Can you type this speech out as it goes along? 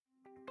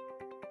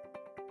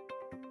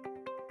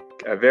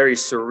a very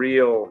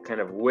surreal kind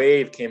of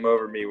wave came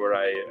over me where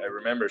I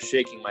remember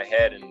shaking my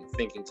head and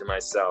thinking to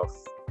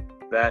myself,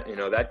 that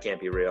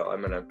can't be real.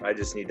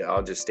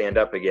 I'll just stand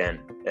up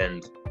again,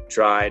 and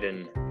tried.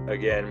 And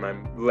again, my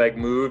leg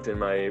moved and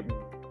my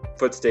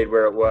foot stayed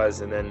where it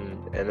was. And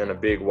then a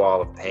big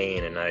wall of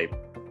pain. And I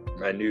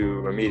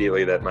knew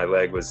immediately that my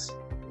leg was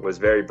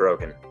very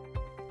broken.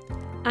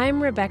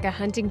 I'm Rebecca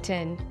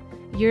Huntington.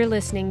 You're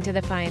listening to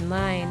The Fine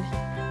Line,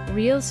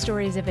 real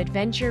stories of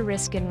adventure,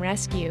 risk, and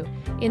rescue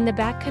in the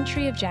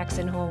backcountry of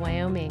Jackson Hole,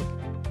 Wyoming.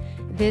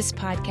 This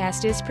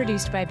podcast is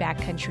produced by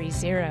Backcountry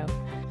Zero.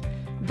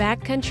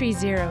 Backcountry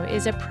Zero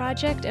is a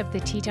project of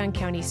the Teton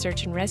County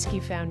Search and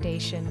Rescue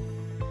Foundation.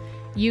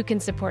 You can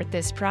support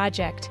this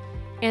project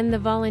and the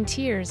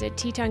volunteers at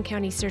Teton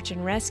County Search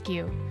and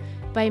Rescue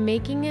by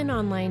making an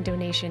online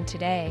donation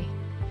today.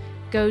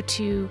 Go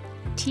to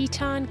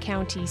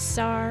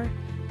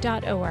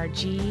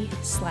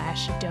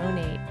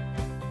tetoncountysar.org/donate.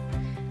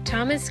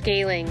 Thomas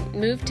Gehling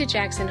moved to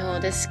Jackson Hole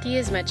to ski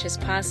as much as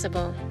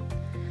possible.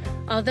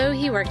 Although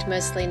he worked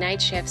mostly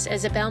night shifts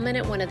as a bellman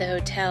at one of the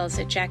hotels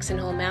at Jackson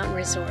Hole Mountain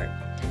Resort,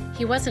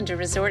 he wasn't a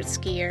resort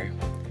skier.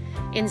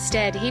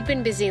 Instead, he'd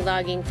been busy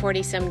logging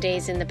 40-some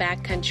days in the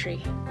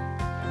backcountry.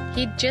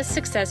 He'd just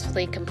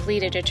successfully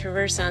completed a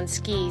traverse on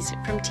skis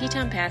from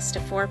Teton Pass to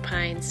Four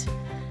Pines,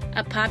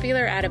 a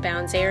popular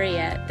out-of-bounds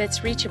area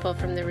that's reachable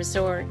from the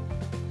resort.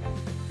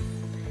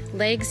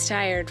 Legs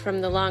tired from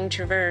the long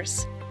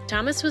traverse,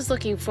 Thomas was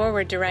looking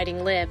forward to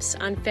riding lifts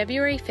on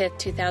February 5,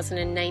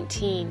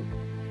 2019.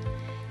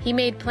 He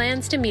made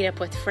plans to meet up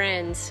with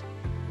friends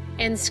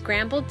and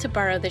scrambled to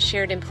borrow the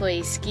shared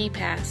employee ski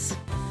pass,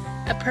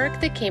 a perk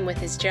that came with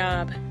his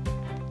job.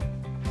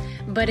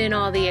 But in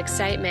all the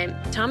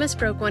excitement, Thomas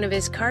broke one of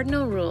his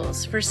cardinal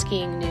rules for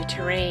skiing new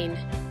terrain.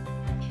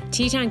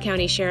 Teton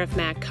County Sheriff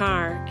Matt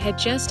Carr had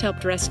just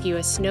helped rescue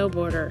a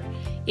snowboarder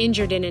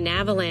injured in an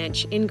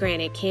avalanche in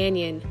Granite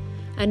Canyon,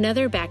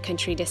 another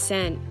backcountry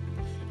descent.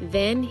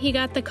 Then he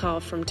got the call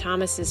from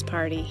Thomas's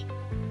party.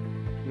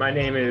 My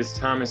name is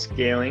Thomas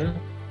Gehling.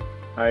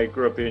 I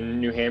grew up in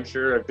New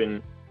Hampshire. I've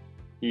been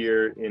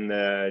here in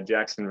the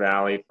Jackson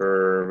Valley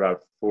for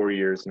about 4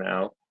 years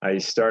now. I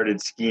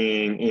started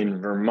skiing in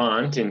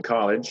Vermont in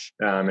college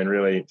and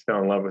really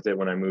fell in love with it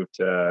when I moved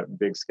to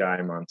Big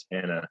Sky,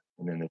 Montana,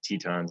 and then the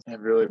Tetons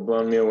have really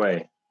blown me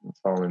away and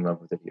fallen in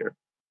love with it here.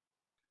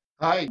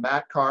 Hi,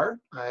 Matt Carr.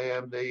 I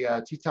am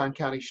the Teton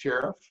County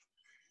Sheriff,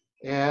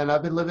 and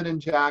I've been living in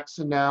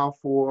Jackson now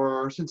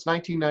since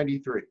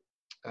 1993.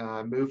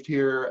 I moved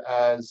here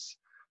as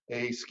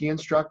a ski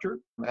instructor,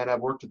 and I've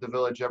worked at the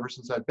village ever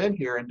since I've been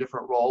here in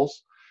different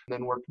roles, and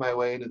then worked my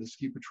way into the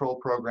ski patrol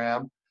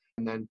program,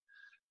 and then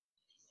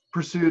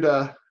pursued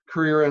a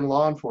career in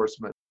law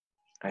enforcement.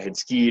 I had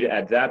skied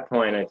at that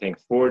point, I think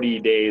 40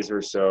 days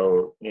or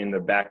so in the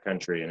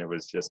backcountry, and it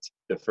was just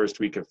the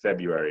first week of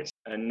February.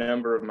 A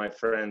number of my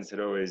friends had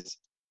always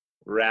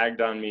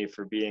ragged on me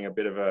for being a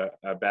bit of a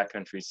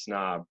backcountry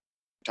snob.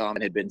 Tom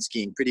had been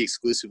skiing pretty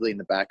exclusively in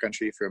the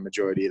backcountry for a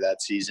majority of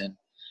that season.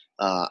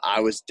 I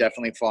was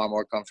definitely far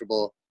more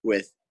comfortable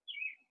with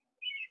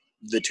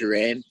the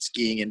terrain,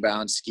 skiing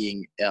inbound,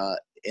 skiing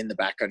in the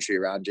backcountry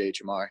around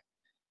JHMR.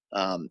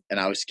 And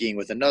I was skiing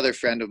with another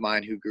friend of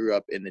mine who grew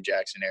up in the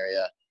Jackson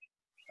area,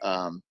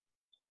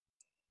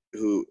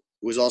 who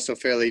was also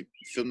fairly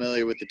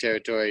familiar with the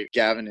territory.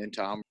 Gavin and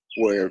Tom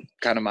were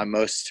kind of my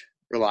most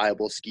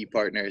reliable ski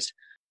partners.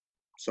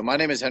 So my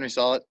name is Henry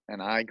Solid,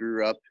 and I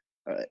grew up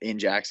in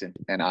Jackson,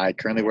 and I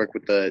currently work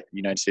with the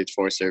United States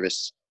Forest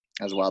Service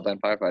as a wildland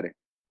firefighter.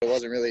 It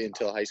wasn't really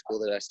until high school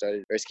that I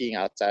started skiing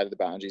outside of the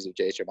boundaries of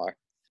JHMR.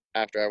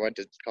 After I went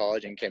to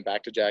college and came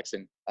back to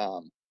Jackson,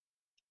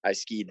 I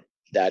skied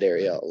that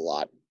area a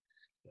lot.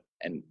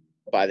 And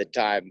by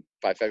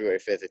February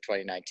 5th of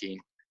 2019,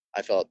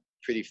 I felt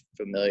pretty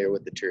familiar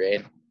with the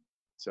terrain.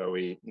 So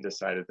we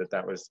decided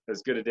that was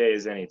as good a day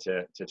as any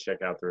to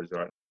check out the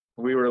resort.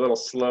 We were a little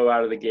slow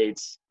out of the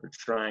gates. We're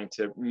trying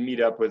to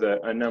meet up with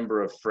a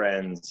number of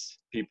friends.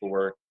 People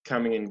were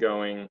coming and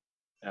going,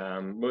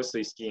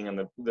 mostly skiing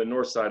on the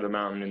north side of the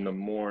mountain in the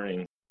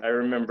morning. I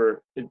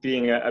remember it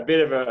being a bit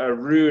of a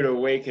rude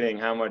awakening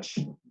how much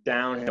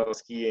downhill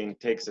skiing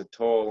takes a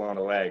toll on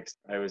the legs.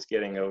 I was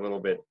getting a little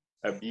bit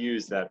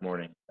abused that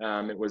morning.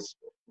 It was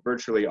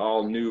virtually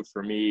all new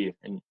for me,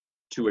 and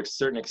to a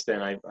certain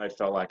extent, I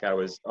felt like I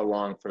was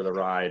along for the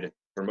ride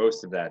for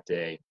most of that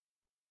day.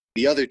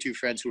 The other two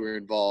friends who were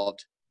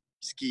involved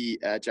ski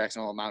at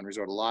Jackson Hole Mountain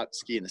Resort a lot,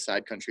 ski in the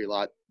side country a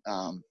lot,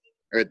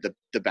 or the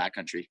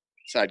backcountry.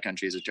 Side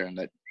country is a term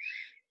that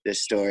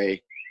this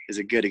story is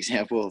a good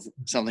example of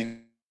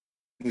something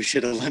we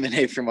should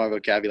eliminate from our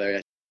vocabulary.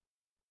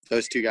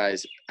 Those two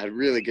guys had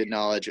really good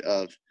knowledge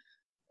of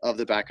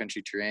the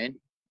backcountry terrain,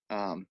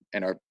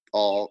 and are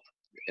all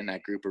in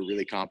that group are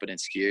really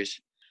competent skiers.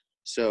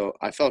 So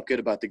I felt good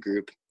about the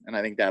group, and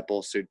I think that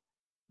bolstered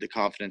the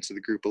confidence of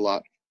the group a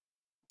lot.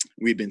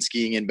 We'd been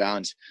skiing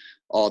inbounds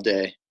all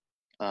day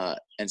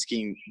and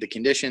skiing the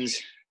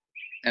conditions,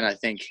 and I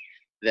think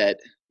that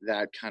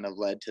kind of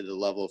led to the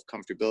level of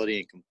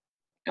comfortability and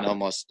and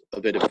almost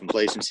a bit of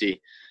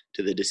complacency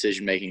to the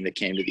decision making that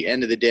came to the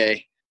end of the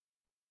day.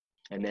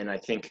 And then I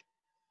think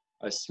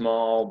a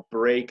small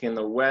break in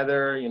the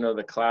weather,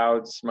 the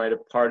clouds might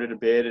have parted a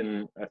bit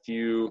and a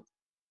few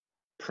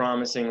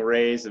promising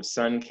rays of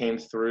sun came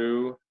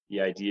through.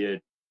 The idea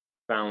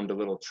found a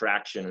little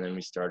traction, and then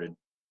we started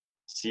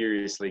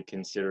seriously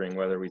considering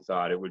whether we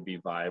thought it would be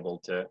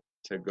viable to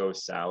go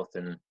south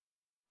and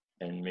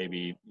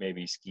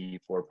maybe ski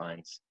Four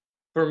Pines.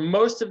 For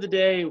most of the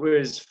day, it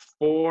was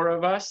four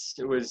of us.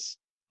 It was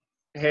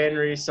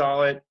Henry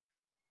Solid,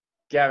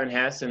 Gavin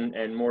Hess,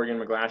 and Morgan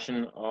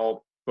McGlashan,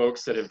 all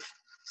folks that have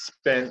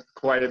spent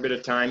quite a bit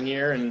of time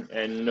here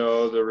and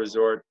know the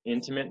resort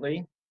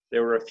intimately.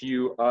 There were a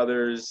few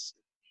others,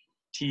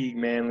 Teague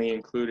Manley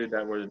included,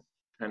 that were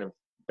kind of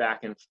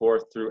back and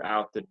forth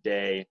throughout the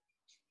day,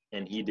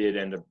 and he did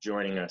end up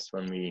joining us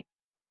when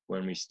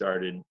we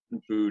started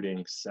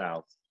booting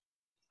south.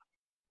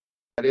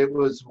 It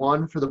was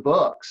one for the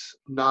books,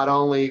 not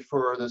only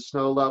for the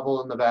snow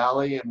level in the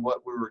valley and what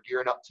we were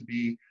gearing up to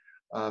be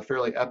a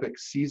fairly epic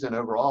season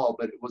overall,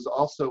 but it was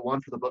also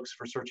one for the books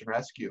for search and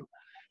rescue,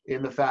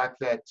 in the fact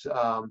that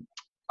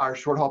our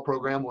short haul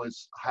program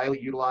was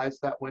highly utilized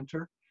that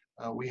winter.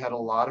 We had a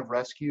lot of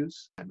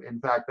rescues. In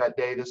fact, that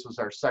day, this was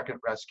our second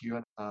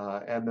rescue.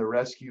 And the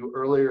rescue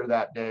earlier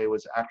that day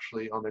was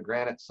actually on the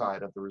granite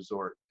side of the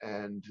resort,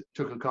 and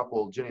took a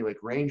couple Jenny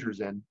Lake Rangers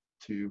in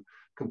to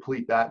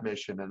complete that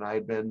mission. And I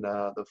had been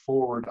the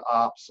forward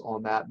ops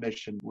on that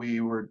mission. We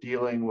were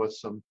dealing with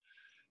some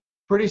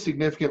pretty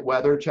significant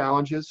weather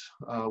challenges.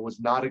 Was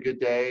not a good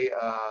day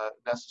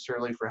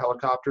necessarily for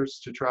helicopters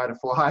to try to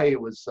fly.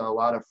 It was a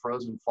lot of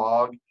frozen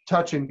fog,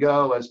 touch and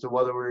go as to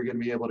whether we were going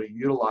to be able to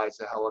utilize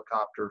a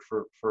helicopter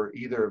for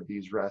either of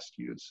these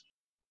rescues.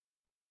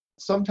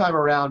 Sometime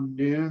around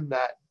noon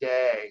that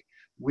day,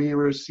 we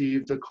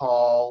received a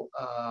call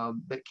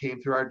that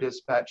came through our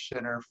dispatch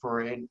center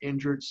for an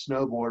injured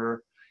snowboarder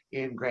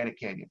in Granite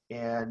Canyon.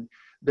 And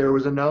there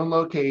was a known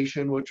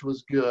location, which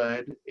was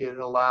good. It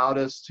allowed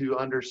us to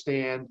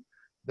understand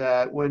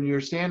that when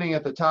you're standing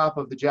at the top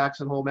of the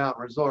Jackson Hole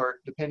Mountain Resort,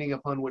 depending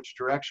upon which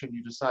direction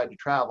you decide to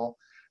travel,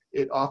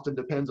 it often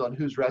depends on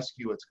whose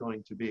rescue it's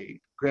going to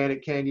be.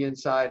 Granite Canyon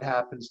side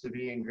happens to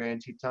be in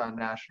Grand Teton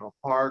National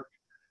Park.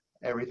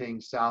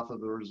 Everything south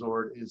of the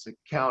resort is a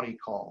county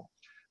call.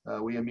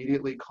 We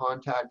immediately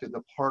contacted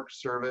the Park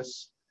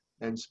Service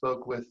and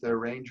spoke with the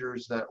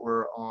rangers that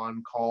were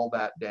on call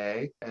that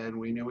day, and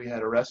we knew we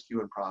had a rescue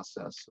in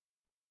process.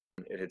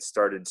 It had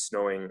started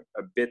snowing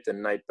a bit the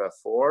night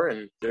before,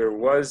 and there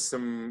was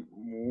some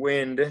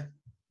wind, the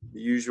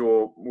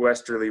usual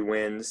westerly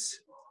winds,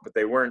 but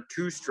they weren't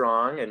too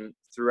strong. And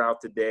throughout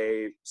the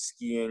day,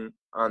 skiing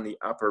on the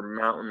upper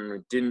mountain, we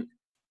didn't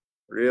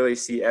really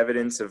see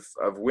evidence of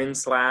wind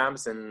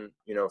slabs, and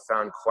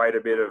found quite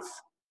a bit of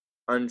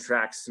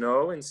untracked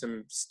snow and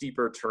some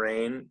steeper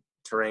terrain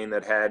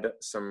that had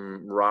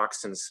some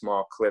rocks and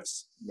small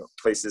cliffs,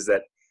 places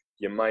that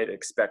you might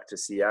expect to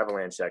see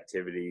avalanche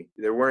activity.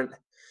 There weren't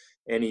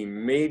any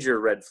major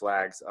red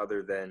flags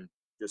other than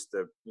just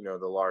the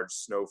large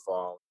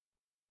snowfall.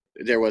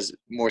 There was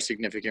more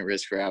significant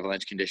risk for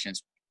avalanche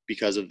conditions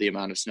because of the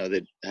amount of snow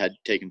that had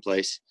taken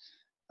place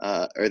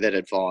or that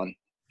had fallen.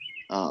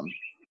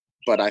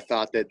 But I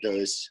thought that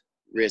those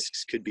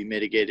risks could be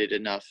mitigated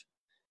enough.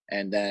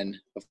 And then,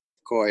 of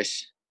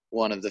course,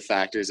 one of the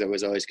factors that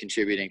was always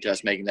contributing to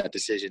us making that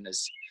decision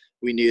is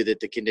we knew that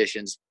the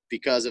conditions,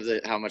 because of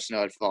how much snow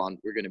had fallen,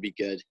 were going to be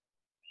good.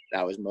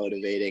 That was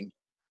motivating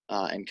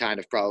and kind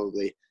of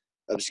probably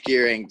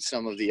obscuring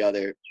some of the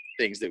other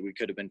things that we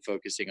could have been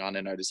focusing on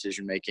in our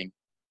decision making.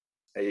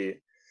 I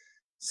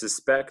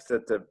suspect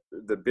that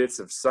the bits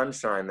of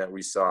sunshine that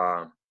we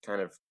saw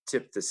kind of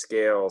tipped the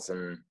scales,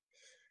 and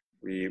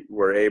we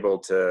were able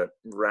to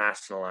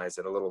rationalize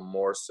it a little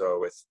more so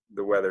with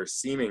the weather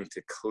seeming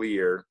to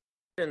clear.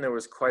 And there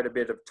was quite a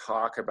bit of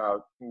talk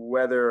about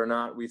whether or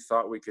not we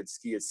thought we could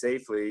ski it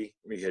safely.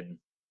 We had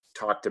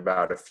talked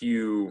about a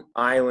few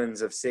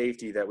islands of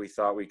safety that we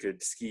thought we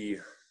could ski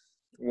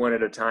one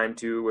at a time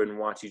to and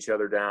watch each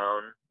other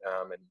down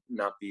and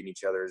not be in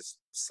each other's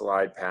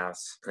slide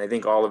paths. And I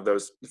think all of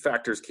those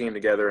factors came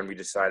together, and we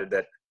decided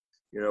that,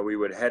 we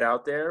would head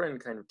out there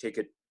and kind of take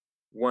it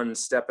one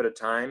step at a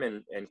time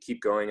and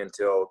keep going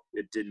until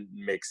it didn't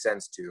make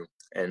sense to.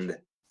 And I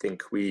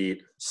think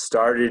we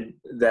started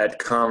that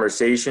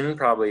conversation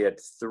probably at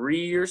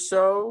 3 or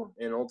so,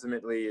 and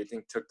ultimately I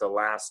think took the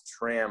last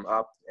tram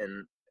up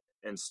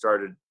and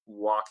started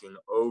walking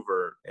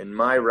over. And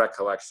my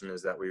recollection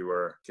is that we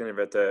were kind of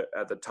at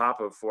the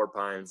top of Four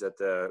Pines at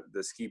the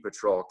ski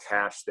patrol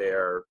cache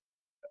there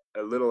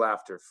a little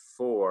after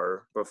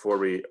 4 before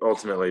we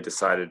ultimately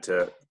decided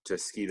to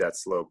ski that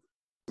slope.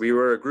 We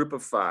were a group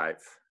of 5.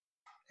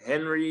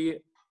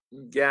 Henry,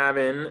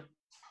 Gavin,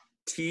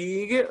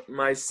 Teague,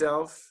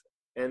 myself,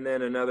 and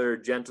then another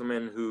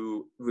gentleman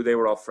who they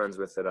were all friends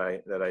with that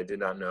I did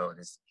not know, and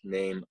his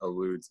name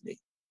eludes me.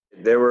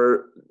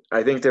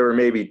 I think there were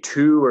maybe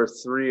 2 or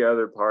 3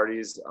 other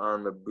parties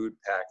on the boot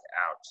pack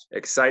out.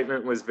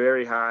 Excitement was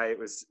very high.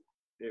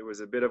 it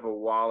was a bit of a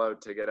wallow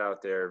to get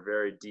out there.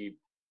 Very deep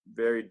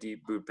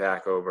boot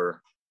pack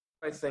over.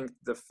 I think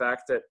the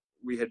fact that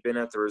we had been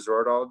at the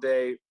resort all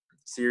day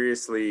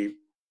seriously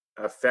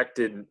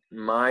affected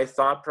my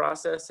thought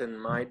process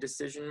and my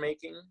decision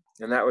making.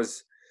 And that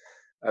was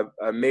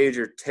a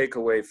major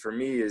takeaway for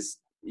me, is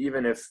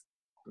even if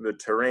the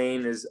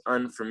terrain is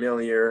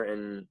unfamiliar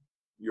and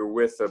you're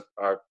with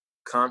a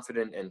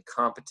confident and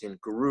competent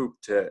group,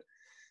 to,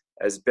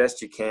 as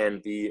best you can,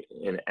 be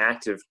an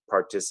active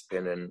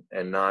participant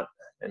and not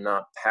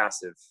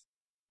passive.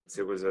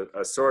 It was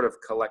a sort of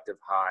collective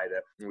high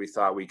that we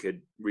thought we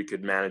could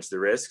manage the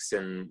risks,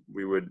 and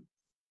we would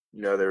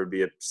there would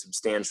be a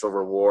substantial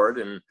reward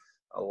and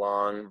a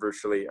long,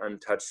 virtually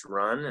untouched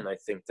run. And I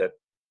think that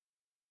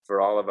for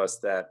all of us,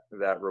 that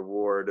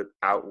reward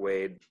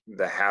outweighed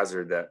the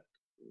hazard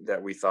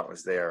that we thought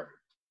was there.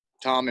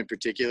 Tom in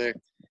particular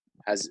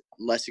has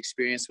less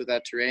experience with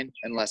that terrain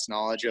and less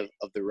knowledge of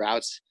the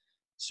routes.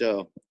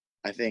 So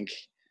I think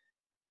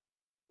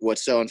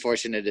what's so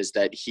unfortunate is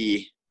that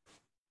he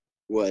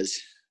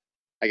was,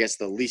 I guess,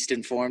 the least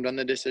informed on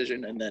the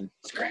decision, and then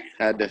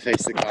had to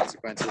face the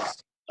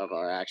consequences of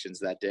our actions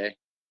that day.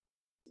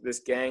 This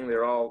gang,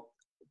 they're all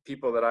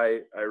people that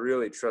I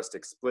really trust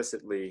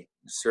explicitly.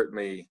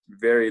 Certainly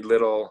very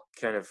little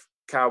kind of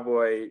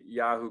cowboy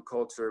Yahoo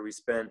culture. We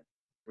spent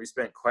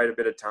quite a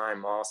bit of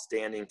time all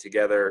standing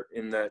together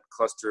in that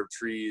cluster of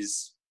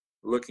trees,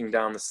 looking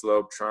down the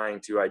slope, trying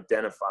to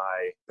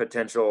identify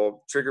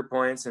potential trigger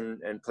points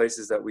and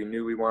places that we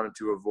knew we wanted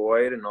to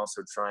avoid, and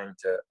also trying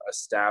to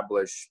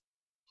establish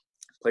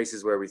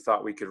places where we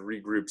thought we could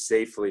regroup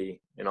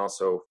safely and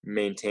also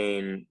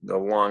maintain the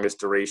longest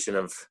duration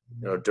of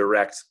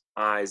direct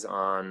eyes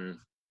on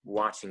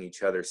watching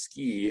each other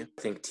ski.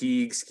 I think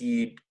Teague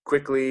skied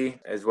quickly,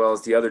 as well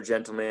as the other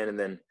gentleman, and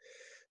then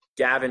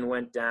Gavin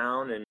went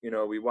down, and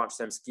we watched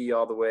them ski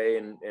all the way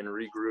and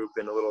regroup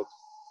in a little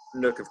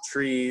nook of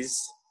trees.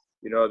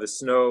 The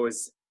snow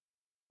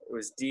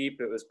was deep.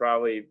 It was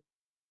probably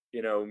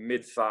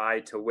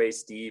mid-thigh to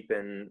waist deep,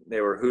 and they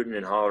were hooting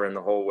and hollering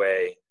the whole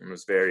way. It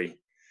was very,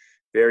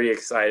 very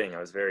exciting. I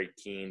was very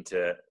keen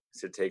to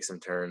take some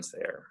turns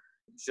there.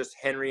 It's just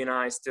Henry and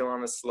I still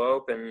on the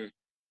slope, and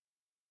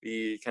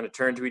we kind of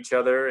turned to each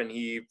other, and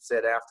he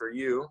said, "After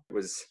you." It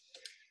was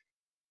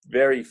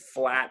very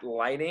flat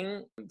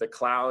lighting. The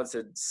clouds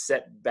had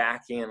set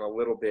back in a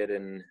little bit,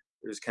 and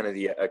there's kind of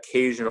the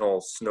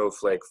occasional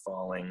snowflake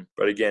falling,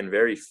 but again,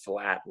 very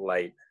flat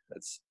light.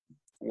 That's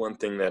one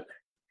thing that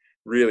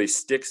really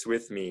sticks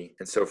with me.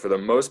 And so for the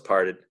most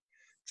part, it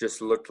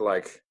just looked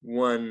like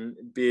one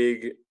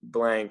big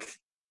blank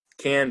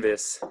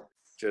canvas,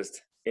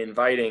 just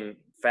inviting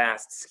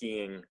fast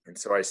skiing. And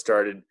so I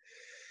started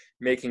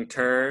making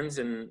turns,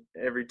 and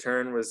every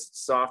turn was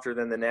softer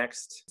than the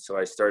next. So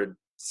I started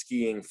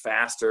skiing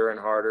faster and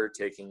harder,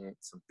 taking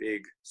some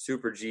big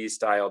Super G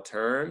style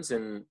turns.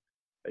 And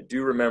I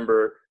do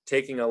remember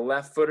taking a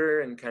left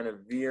footer and kind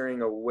of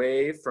veering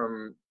away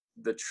from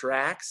the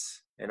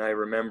tracks. And I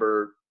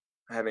remember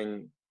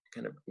having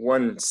kind of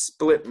one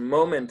split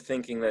moment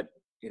thinking that,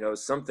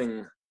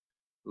 something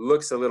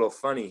looks a little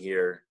funny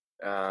here.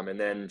 And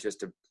then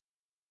just a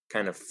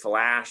kind of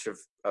flash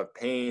of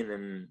pain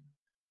and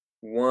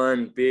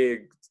one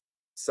big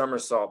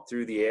somersault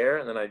through the air.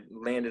 And then I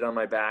landed on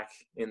my back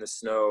in the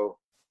snow,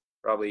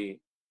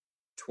 probably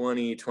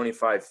 20,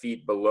 25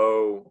 feet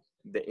below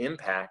the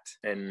impact.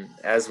 And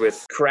as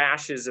with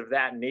crashes of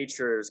that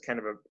nature, there's kind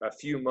of a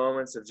few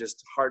moments of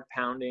just heart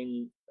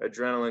pounding,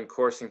 adrenaline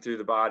coursing through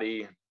the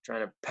body,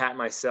 trying to pat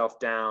myself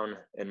down,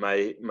 and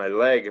my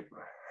leg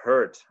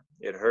hurt.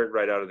 It hurt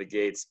right out of the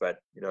gates, but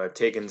I've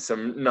taken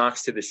some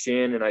knocks to the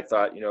shin, and I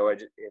thought,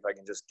 if I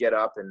can just get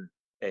up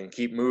and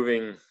keep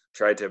moving,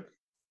 try to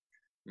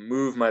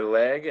move my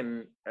leg.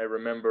 And I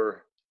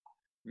remember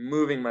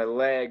moving my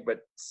leg, but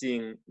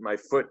seeing my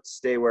foot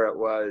stay where it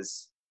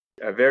was.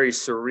 A very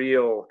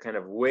surreal kind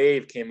of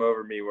wave came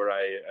over me, where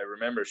I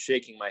remember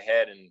shaking my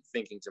head and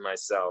thinking to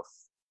myself,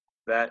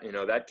 that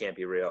that can't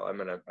be real.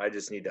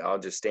 I'll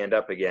just stand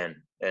up again.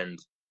 And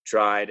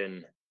tried,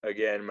 and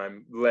again my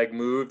leg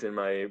moved and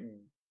my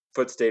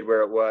foot stayed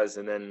where it was,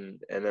 and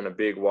then a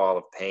big wall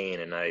of pain,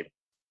 and I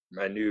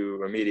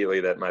knew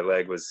immediately that my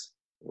leg was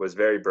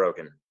very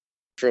broken.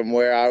 From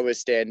where I was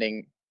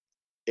standing,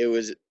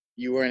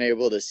 you weren't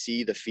able to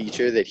see the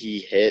feature that he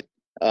hit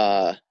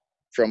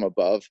from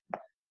above.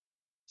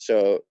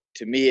 So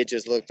to me, it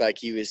just looked like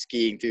he was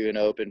skiing through an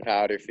open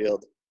powder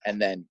field and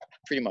then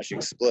pretty much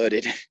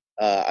exploded.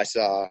 I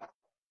saw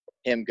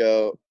him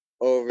go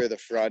over the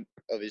front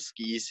of his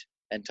skis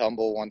and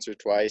tumble once or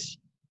twice.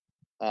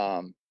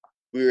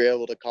 We were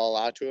able to call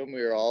out to him.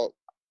 We were all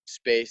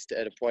spaced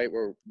at a point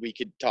where we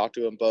could talk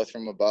to him both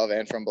from above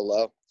and from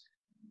below.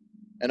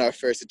 And our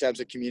first attempts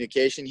at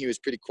communication, he was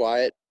pretty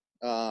quiet,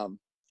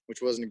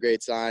 which wasn't a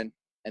great sign.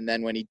 And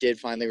then when he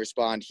did finally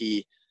respond,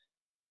 he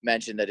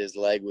mentioned that his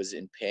leg was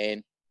in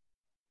pain.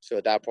 So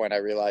at that point, I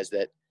realized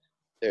that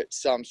there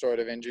some sort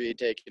of injury had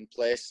taken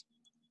place.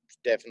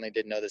 Definitely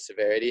didn't know the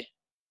severity.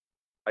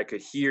 I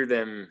could hear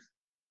them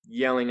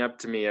yelling up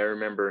to me. I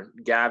remember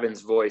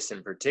Gavin's voice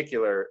in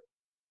particular,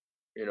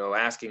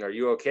 asking, "Are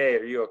you okay?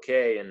 Are you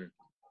okay?" And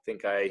I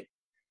think I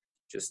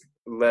just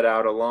let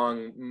out a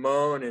long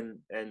moan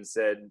and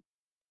said,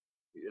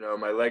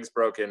 "My leg's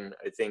broken.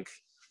 I think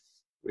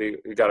we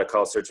got to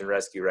call search and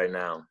rescue right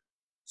now."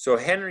 So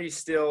Henry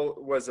still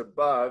was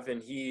above,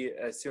 and he,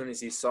 as soon as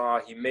he saw,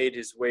 he made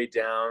his way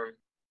down.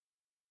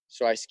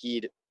 So I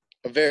skied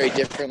a very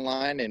different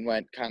line and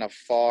went kind of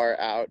far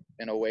out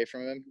and away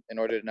from him in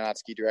order to not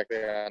ski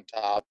directly on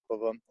top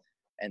of him,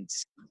 and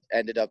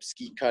ended up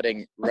ski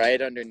cutting right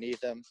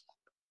underneath him.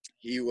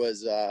 He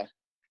was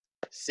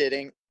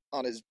sitting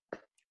on his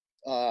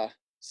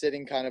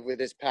sitting kind of with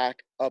his pack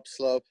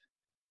upslope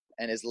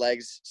and his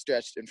legs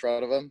stretched in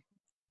front of him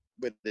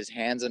with his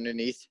hands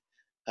underneath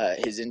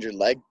his injured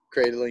leg,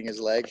 cradling his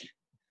leg.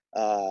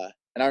 And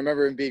I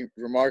remember him being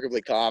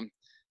remarkably calm.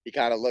 He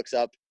kind of looks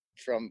up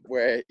from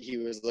where he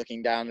was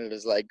looking down at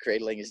his leg,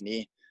 cradling his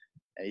knee.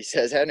 And he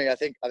says, "Henry, I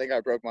think I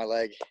broke my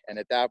leg." And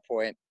at that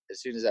point,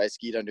 as soon as I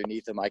skied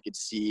underneath him, I could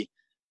see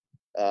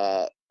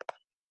that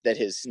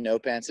his snow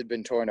pants had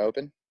been torn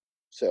open.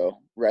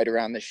 So right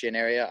around the shin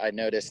area, I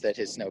noticed that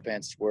his snow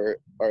pants were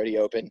already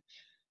open.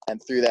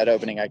 And through that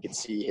opening, I could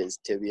see his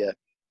tibia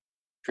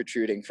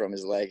protruding from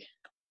his leg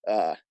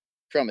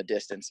from a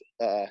distance.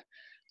 So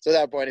at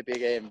that point, it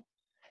became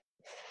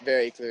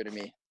very clear to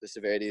me the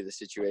severity of the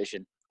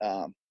situation.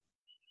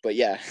 But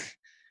yeah,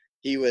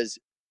 he was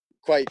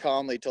quite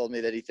calmly told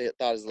me that he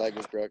thought his leg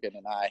was broken,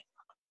 and I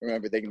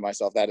remember thinking to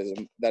myself, that is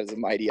a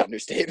mighty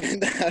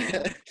understatement.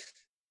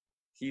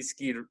 He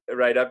skied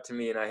right up to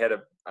me, and I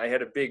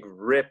had a big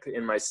rip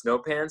in my snow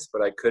pants,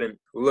 but I couldn't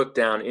look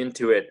down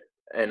into it.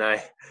 And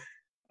I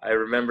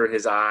remember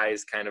his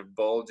eyes kind of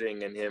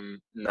bulging and him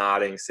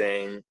nodding,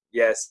 saying,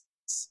 yes,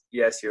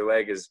 your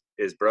leg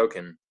is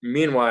broken.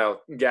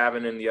 Meanwhile,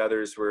 Gavin and the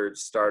others were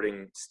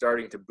starting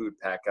to boot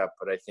pack up,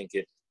 but I think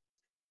it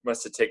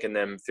must have taken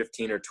them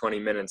 15 or 20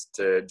 minutes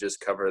to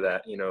just cover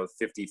that,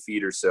 50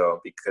 feet or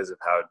so, because of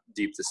how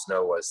deep the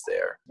snow was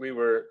there. We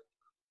were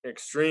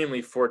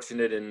extremely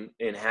fortunate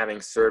in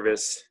having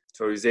service.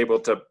 So he was able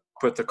to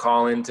put the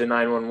call into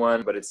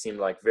 911, but it seemed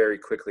like very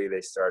quickly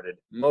they started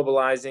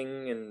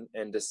mobilizing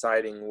and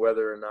deciding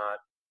whether or not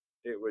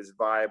it was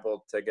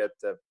viable to get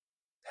the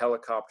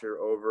helicopter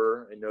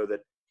over. I know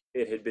that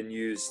it had been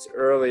used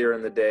earlier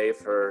in the day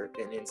for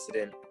an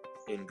incident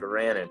in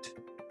Granite.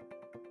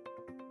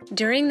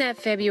 During that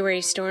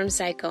February storm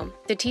cycle,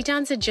 the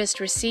Tetons had just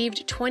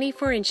received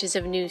 24 inches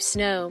of new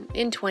snow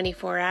in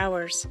 24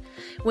 hours,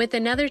 with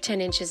another 10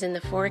 inches in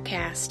the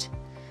forecast.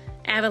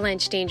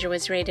 Avalanche danger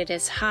was rated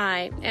as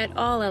high at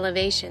all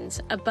elevations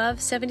above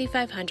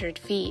 7,500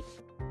 feet.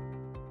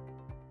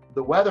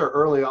 The weather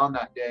early on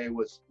that day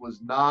was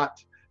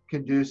not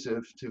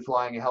conducive to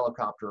flying a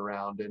helicopter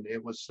around, and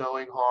it was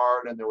snowing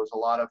hard, and there was a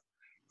lot of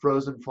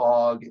frozen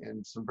fog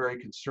and some very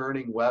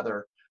concerning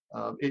weather.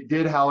 It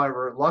did,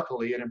 however,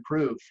 luckily it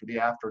improved for the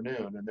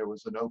afternoon, and there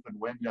was an open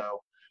window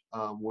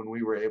when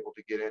we were able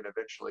to get in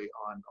eventually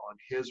on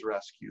his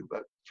rescue.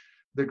 But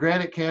the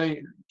Granite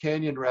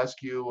Canyon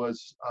rescue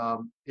was,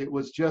 it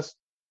was just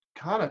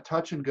kind of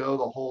touch and go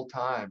the whole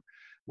time.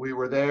 We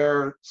were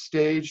there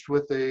staged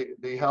with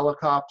the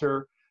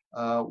helicopter,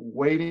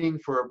 waiting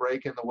for a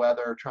break in the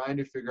weather, trying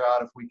to figure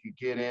out if we could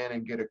get in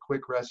and get a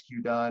quick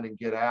rescue done and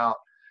get out.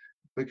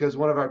 Because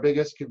one of our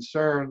biggest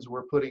concerns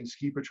were putting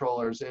ski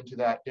patrollers into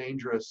that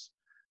dangerous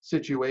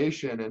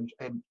situation,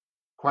 and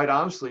quite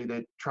honestly,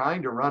 that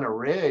trying to run a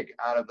rig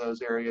out of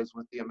those areas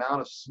with the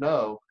amount of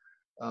snow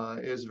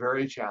is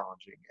very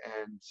challenging.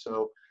 And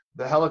so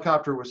the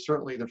helicopter was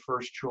certainly the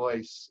first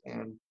choice.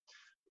 And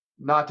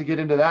not to get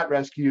into that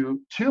rescue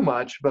too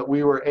much, but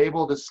we were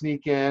able to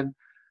sneak in,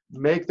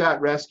 make that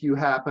rescue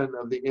happen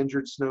of the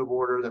injured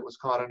snowboarder that was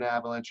caught in an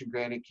avalanche in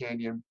Granite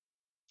Canyon.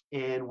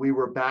 And we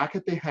were back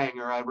at the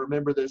hangar. I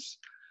remember this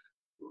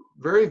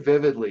very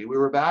vividly. We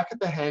were back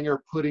at the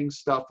hangar putting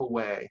stuff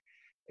away.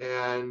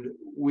 And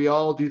we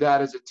all do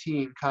that as a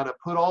team, kind of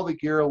put all the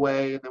gear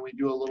away, and then we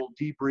do a little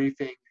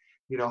debriefing,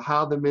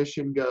 how'd the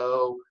mission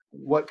go?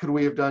 What could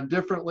we have done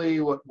differently?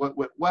 What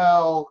went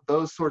well?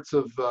 Those sorts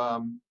of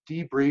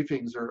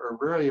debriefings are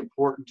very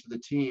important to the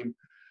team,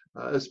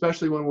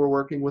 especially when we're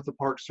working with the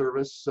Park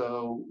Service.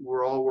 So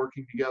we're all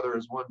working together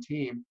as one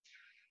team.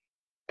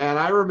 And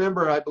I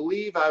remember, I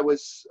believe I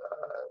was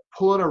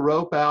pulling a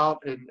rope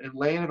out and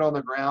laying it on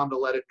the ground to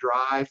let it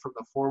dry from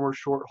the former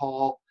short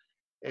haul.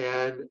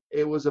 And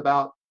it was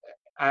about,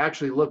 I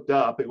actually looked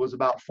up, it was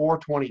about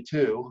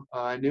 4:22.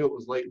 I knew it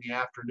was late in the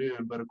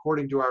afternoon, but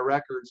according to our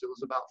records, it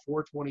was about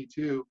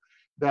 4:22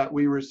 that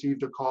we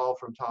received a call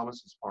from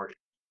Thomas's party.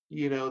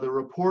 The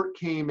report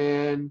came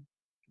in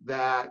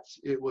that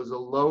it was a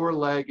lower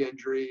leg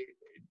injury.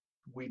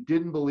 We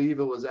didn't believe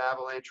it was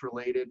avalanche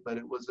related, but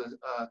it was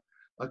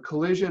a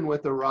collision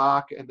with a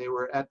rock, and they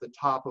were at the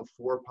top of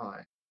Four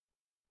Pine.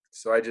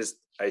 So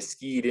I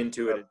skied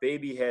into a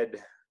baby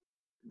head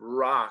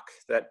rock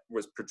that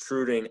was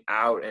protruding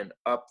out and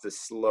up the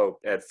slope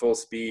at full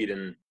speed,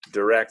 and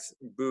direct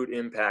boot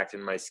impact,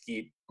 and my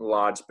ski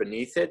lodged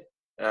beneath it.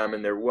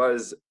 And there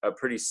was a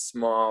pretty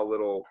small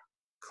little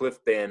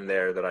cliff band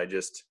there that I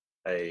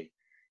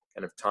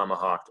kind of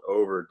tomahawked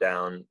over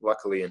down,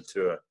 luckily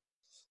into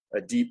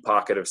a deep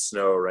pocket of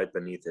snow right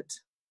beneath it.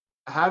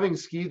 Having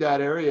skied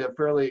that area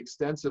fairly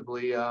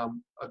extensively, a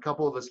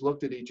couple of us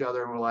looked at each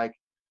other and were like,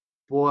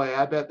 boy,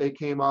 I bet they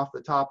came off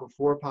the top of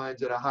Four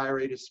Pines at a high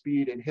rate of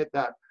speed and hit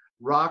that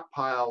rock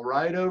pile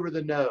right over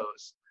the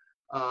nose.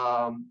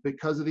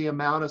 Because of the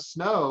amount of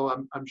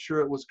snow, I'm sure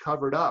it was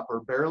covered up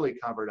or barely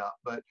covered up,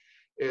 but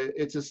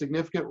it's a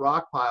significant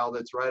rock pile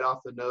that's right off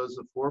the nose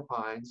of Four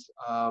Pines.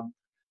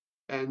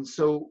 And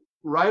so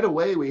right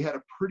away, we had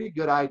a pretty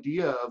good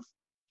idea of,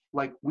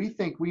 like, we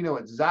think we know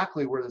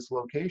exactly where this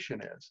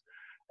location is.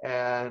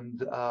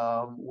 And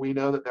we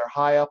know that they're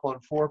high up on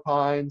Four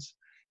Pines.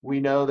 We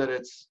know that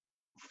it's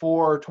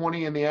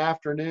 4:20 in the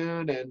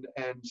afternoon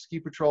and ski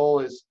patrol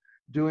is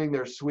doing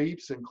their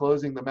sweeps and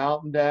closing the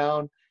mountain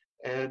down.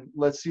 And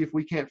let's see if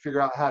we can't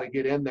figure out how to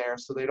get in there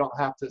so they don't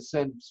have to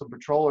send some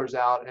patrollers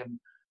out, and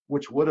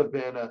which would have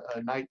been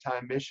a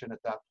nighttime mission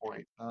at that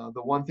point.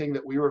 The one thing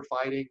that we were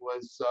fighting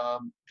was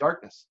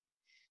darkness.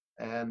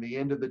 And the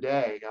end of the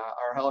day,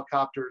 our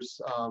helicopters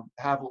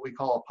have what we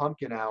call a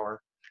pumpkin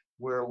hour,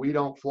 where we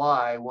don't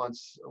fly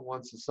once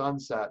the sun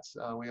sets.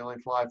 We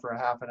only fly for a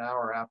half an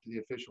hour after the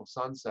official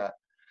sunset.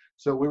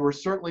 So we were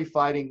certainly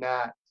fighting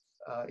that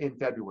in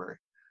February.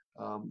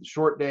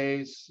 Short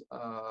days,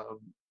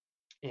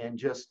 and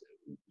just,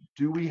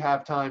 do we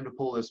have time to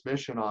pull this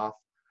mission off?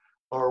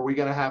 Or are we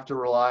going to have to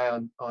rely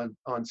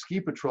on ski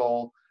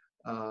patrol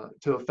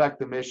to affect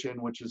the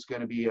mission, which is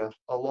going to be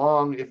a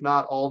long, if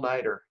not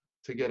all-nighter,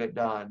 to get it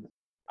done?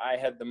 I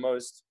had the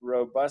most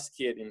robust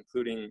kit,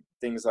 including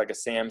things like a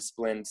SAM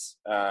splint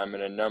and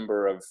a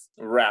number of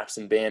wraps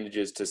and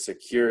bandages to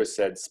secure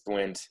said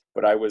splint,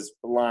 but I was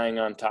lying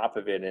on top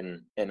of it,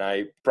 and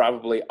I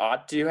probably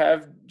ought to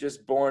have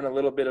just borne a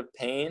little bit of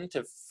pain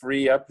to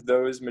free up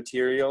those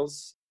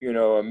materials. You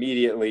know,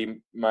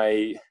 immediately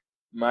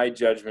my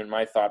judgment,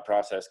 my thought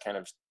process kind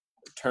of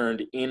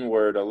turned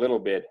inward a little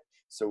bit.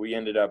 So we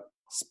ended up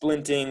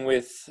splinting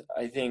with,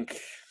 I think,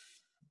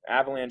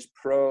 avalanche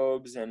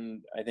probes,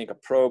 and I think a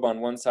probe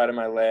on one side of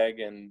my leg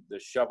and the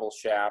shovel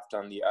shaft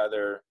on the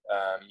other,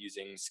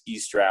 using ski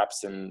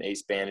straps and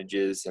ace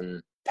bandages,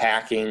 and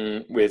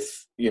packing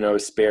with,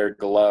 spare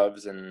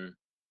gloves. And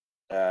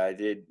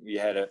we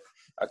had a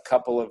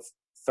couple of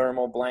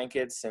thermal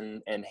blankets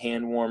and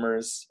hand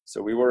warmers.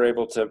 So we were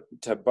able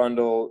to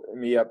bundle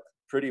me up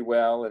pretty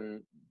well,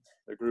 and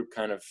the group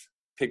kind of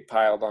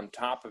pig-piled on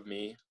top of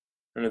me.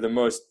 One of the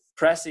most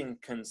pressing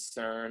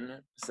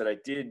concern is that I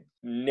did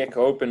nick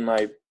open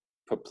my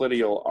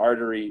popliteal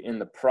artery in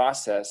the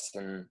process.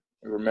 And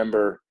I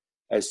remember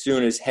as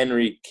soon as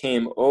Henry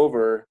came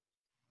over,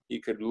 he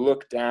could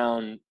look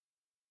down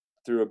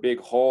through a big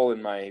hole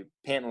in my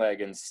pant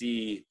leg and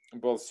see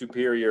both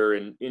superior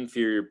and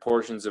inferior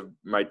portions of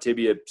my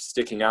tibia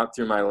sticking out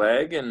through my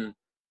leg. And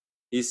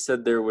he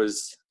said there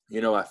was,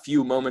 a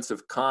few moments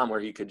of calm where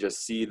he could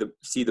just see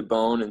the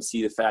bone and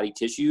see the fatty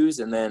tissues,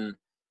 and then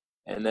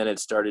it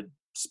started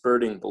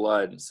spurting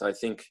blood. So I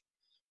think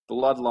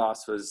blood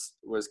loss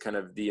was kind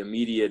of the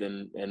immediate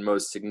and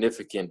most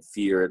significant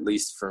fear, at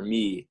least for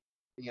me.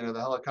 The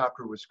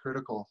helicopter was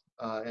critical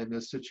in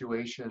this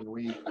situation.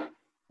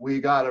 We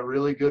got a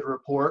really good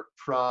report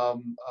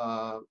from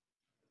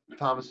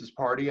Thomas's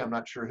party. I'm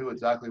not sure who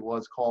exactly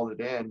called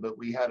it in, but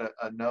we had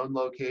a known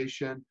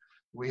location.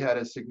 We had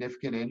a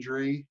significant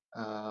injury.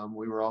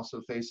 We were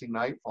also facing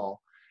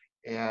nightfall.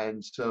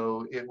 And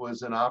so it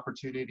was an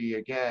opportunity,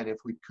 again, if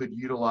we could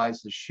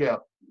utilize the ship,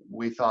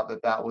 we thought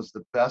that was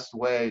the best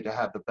way to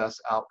have the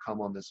best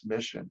outcome on this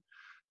mission,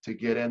 to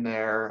get in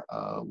there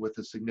with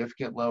a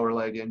significant lower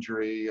leg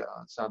injury. It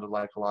sounded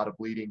like a lot of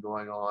bleeding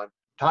going on.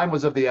 Time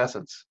was of the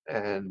essence.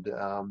 And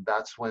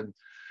that's when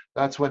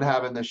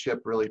having the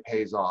ship really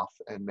pays off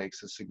and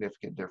makes a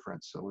significant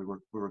difference. So we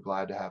were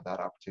glad to have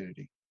that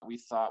opportunity. We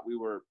thought we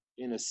were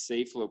in a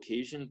safe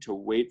location to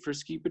wait for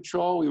ski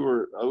patrol. We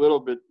were a little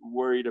bit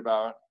worried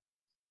about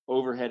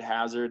overhead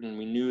hazard, and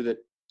we knew that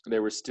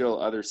there were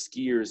still other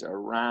skiers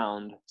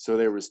around. So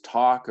there was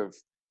talk of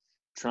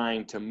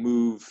trying to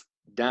move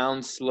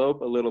down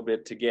slope a little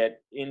bit to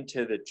get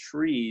into the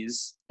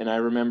trees. And I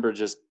remember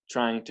just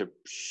trying to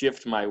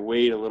shift my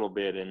weight a little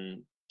bit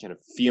and kind of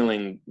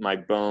feeling my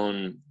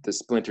bone, the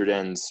splintered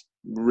ends,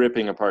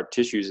 ripping apart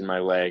tissues in my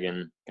leg,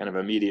 and kind of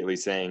immediately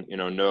saying,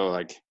 no,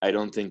 like, I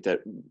don't think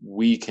that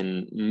we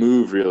can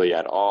move really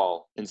at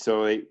all. And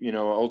so,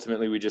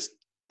 ultimately we just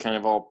kind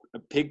of all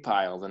pig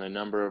piled, and a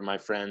number of my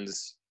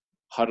friends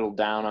huddled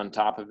down on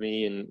top of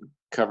me and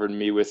covered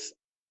me with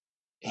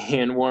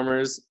hand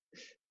warmers,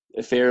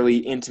 fairly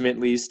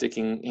intimately,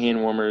 sticking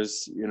hand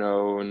warmers,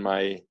 in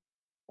my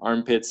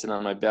armpits and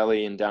on my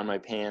belly and down my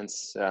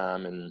pants,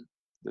 and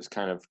just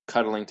kind of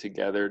cuddling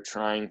together,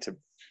 trying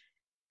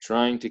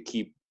to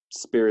keep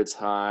spirits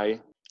high.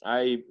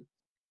 I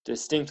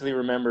distinctly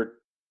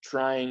remember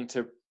trying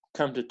to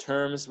come to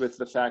terms with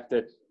the fact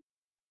that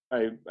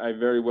I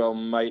very well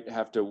might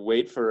have to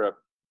wait for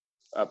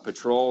a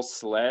patrol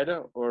sled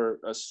or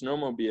a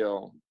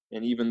snowmobile.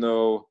 And even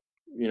though,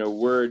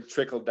 word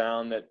trickled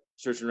down that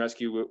search and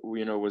rescue,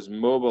 was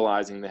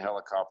mobilizing the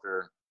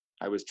helicopter,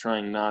 I was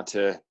trying not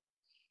to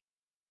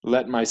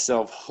let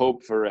myself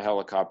hope for a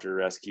helicopter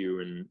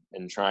rescue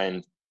and try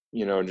and,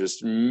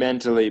 just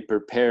mentally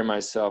prepare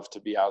myself to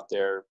be out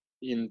there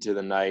into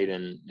the night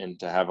and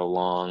to have a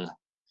long,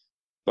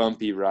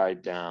 bumpy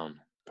ride down.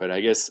 But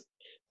I guess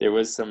there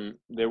was some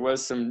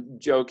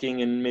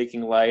joking and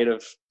making light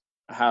of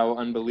how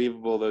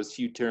unbelievable those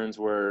few turns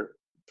were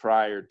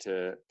prior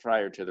to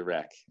the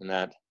wreck, and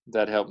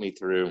that helped me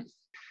through.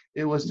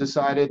 It was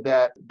decided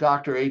that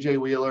Dr. A.J.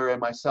 Wheeler and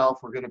myself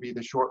were going to be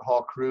the short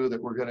haul crew that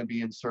were going to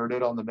be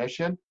inserted on the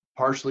mission,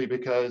 partially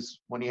because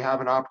when you have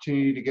an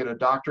opportunity to get a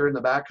doctor in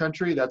the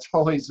backcountry, that's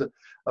always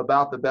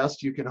about the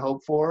best you can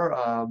hope for.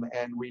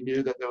 And we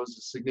knew that there was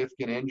a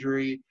significant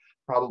injury,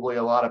 probably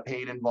a lot of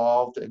pain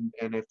involved, and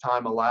if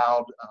time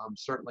allowed,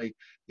 certainly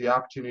the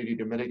opportunity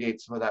to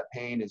mitigate some of that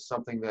pain is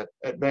something that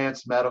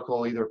advanced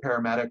medical, either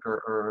paramedic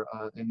or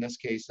in this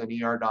case, an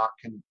ER doc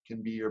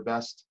can be your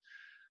best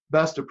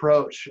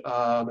approach.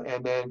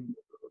 And then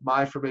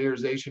my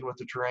familiarization with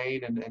the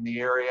terrain and the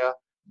area,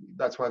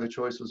 that's why the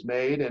choice was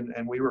made,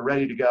 and we were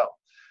ready to go.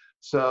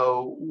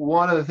 So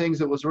one of the things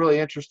that was really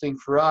interesting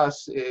for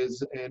us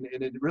is, and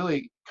it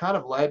really kind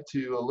of led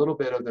to a little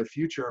bit of the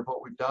future of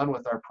what we've done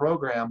with our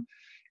program,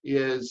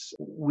 is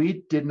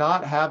we did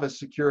not have a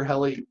secure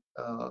heli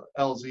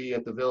LZ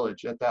at the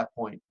village at that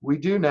point. We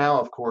do now,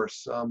 of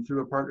course,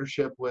 through a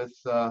partnership with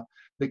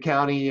the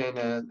county and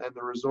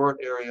the resort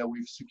area.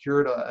 We've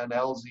secured an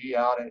LZ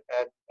out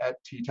at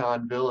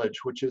Teton Village,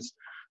 which is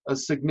a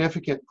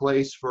significant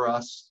place for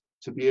us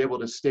to be able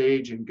to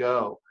stage and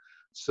go.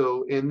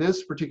 So in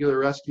this particular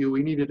rescue,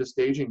 we needed a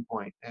staging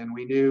point, and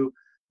we knew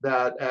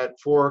that at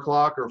 4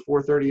 o'clock or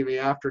 4:30 in the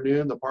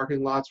afternoon, the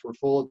parking lots were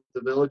full at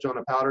the village on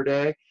a powder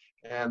day,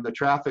 and the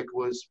traffic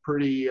was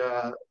pretty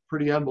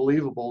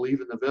unbelievable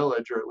leaving the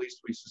village, or at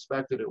least we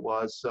suspected it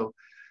was. So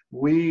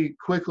we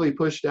quickly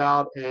pushed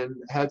out and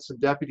had some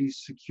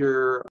deputies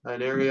secure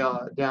an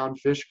area down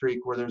Fish Creek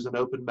where there's an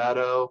open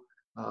meadow.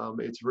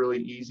 It's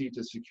really easy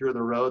to secure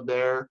the road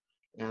there.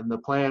 And the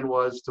plan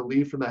was to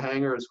leave from the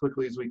hangar as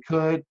quickly as we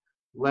could,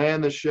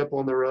 land the ship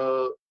on the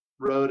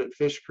road at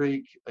Fish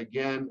Creek,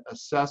 again,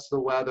 assess the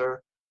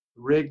weather,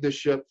 rig the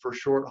ship for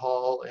short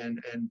haul, and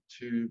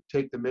to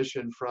take the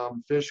mission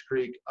from Fish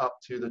Creek up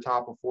to the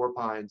top of Four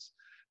Pines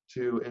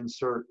to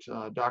insert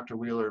Dr.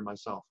 Wheeler and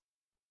myself.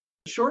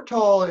 Short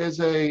haul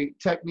is a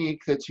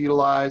technique that's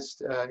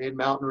utilized in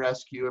mountain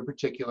rescue in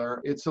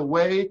particular. It's a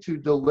way to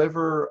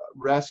deliver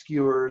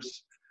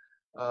rescuers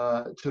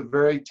to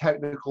very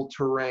technical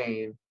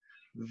terrain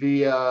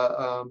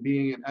via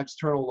being an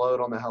external load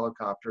on the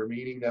helicopter,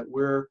 meaning that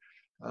we're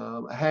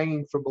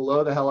hanging from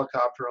below the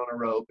helicopter on a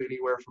rope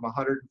anywhere from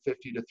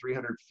 150 to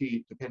 300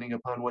 feet, depending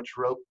upon which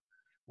rope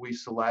we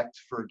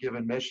select for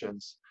given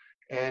missions.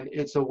 And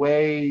it's a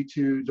way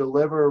to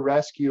deliver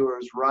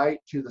rescuers right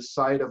to the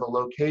site of a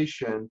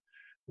location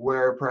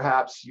where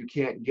perhaps you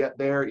can't get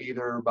there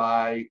either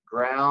by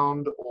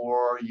ground,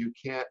 or you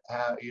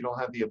don't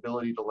have the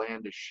ability to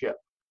land a ship.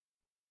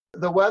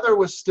 The weather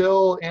was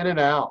still in and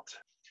out.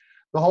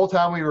 The whole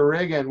time we were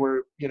rigging,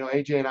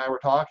 AJ and I were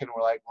talking,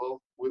 we're like,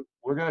 well,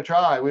 we're going to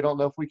try. We don't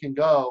know if we can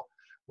go.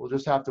 We'll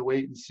just have to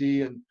wait and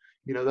see. And,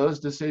 those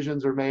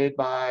decisions are made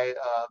by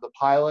the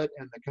pilot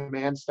and the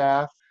command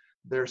staff.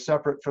 They're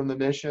separate from the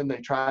mission.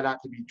 They try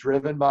not to be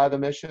driven by the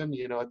mission.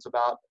 It's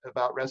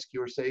about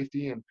rescuer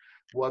safety and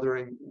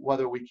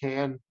whether we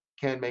can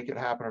make it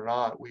happen or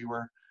not.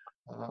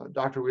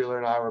 Dr. Wheeler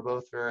and I were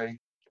both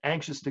very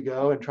anxious to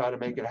go and try to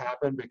make it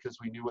happen because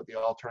we knew what the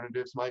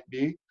alternatives might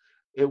be.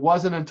 It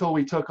wasn't until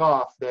we took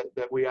off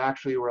that we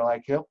actually were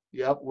like,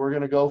 yep, we're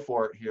going to go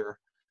for it here.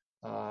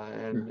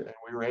 And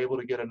we were able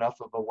to get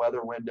enough of a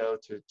weather window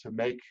to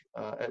make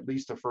at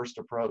least a first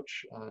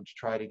approach to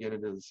try to get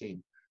into the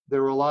scene.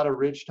 There were a lot of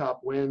ridgetop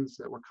winds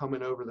that were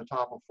coming over the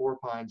top of Four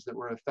Pines that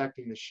were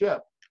affecting the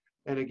ship.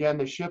 And again,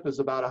 the ship is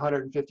about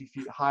 150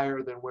 feet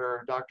higher than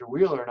where Dr.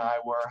 Wheeler and I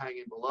were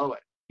hanging below it.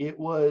 It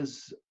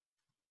was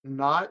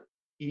not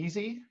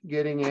easy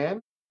getting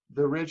in.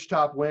 The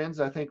ridgetop winds,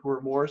 I think, were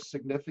more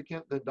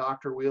significant than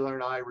Dr. Wheeler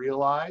and I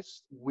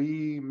realized.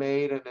 We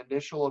made an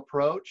initial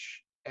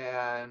approach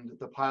and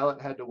the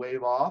pilot had to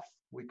wave off.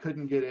 We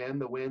couldn't get in.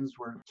 The winds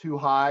were too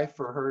high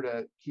for her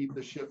to keep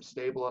the ship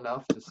stable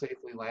enough to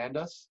safely land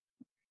us.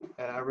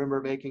 And I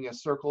remember making a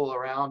circle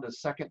around a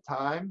second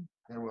time,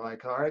 and we're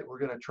like, all right, we're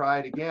going to try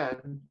it again.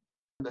 And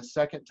the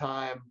second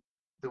time,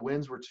 the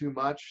winds were too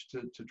much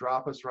to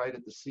drop us right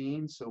at the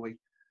scene. So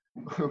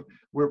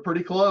we're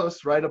pretty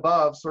close,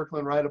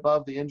 circling right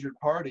above the injured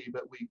party,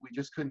 but we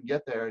just couldn't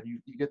get there. And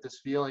you get this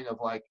feeling of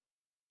like,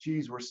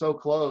 geez, we're so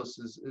close.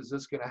 Is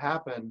this going to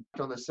happen?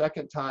 On the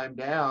second time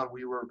down,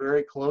 we were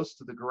very close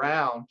to the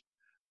ground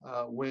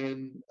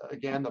when,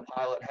 again, the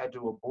pilot had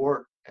to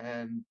abort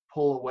and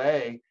pull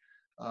away.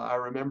 I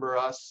remember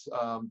us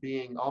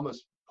being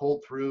almost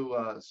pulled through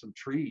some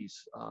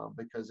trees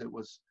because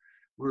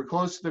We were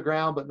close to the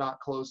ground, but not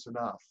close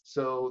enough.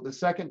 So the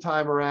second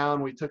time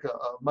around, we took a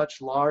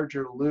much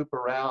larger loop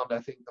around. I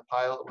think the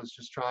pilot was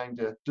just trying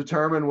to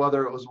determine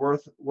whether it was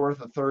worth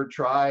a third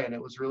try, and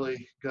it was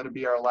really going to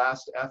be our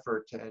last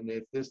effort. And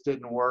if this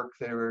didn't work,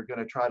 they were going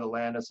to try to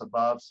land us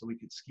above so we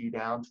could ski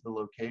down to the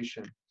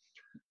location.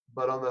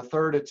 But on the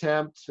third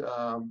attempt,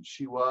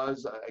 she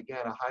was,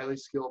 again, a highly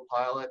skilled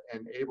pilot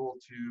and able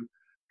to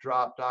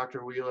drop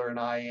Dr. Wheeler and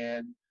I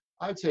in,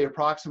 I'd say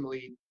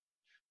approximately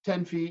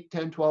 10 feet,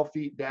 10, 12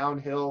 feet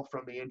downhill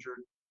from the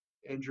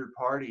injured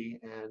party.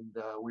 And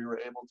we were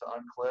able to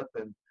unclip,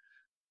 and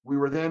we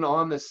were then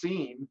on the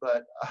scene,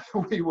 but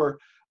we were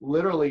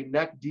literally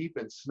neck deep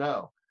in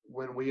snow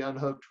when we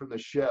unhooked from the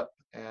ship,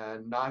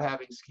 and not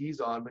having skis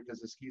on because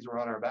the skis were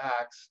on our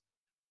backs.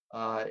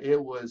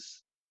 It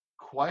was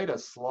quite a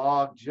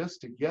slog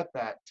just to get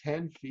that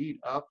 10 feet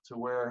up to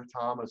where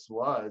Thomas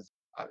was.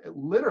 It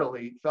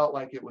literally felt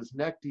like it was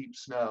neck deep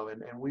snow,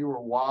 and we were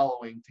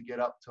wallowing to get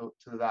up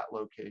to that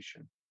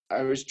location.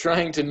 I was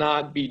trying to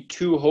not be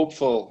too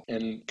hopeful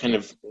and kind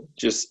of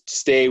just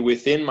stay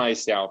within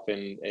myself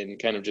and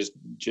kind of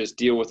just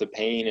deal with the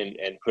pain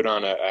and put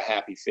on a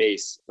happy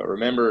face. But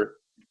remember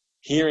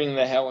hearing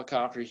the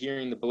helicopter,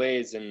 hearing the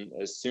blades, and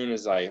as soon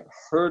as I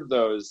heard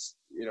those,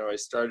 I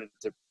started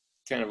to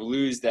kind of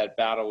lose that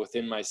battle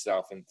within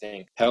myself and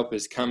think help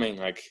is coming,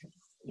 like,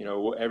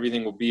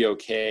 everything will be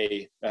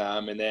okay.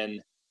 And then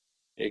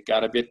it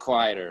got a bit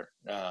quieter,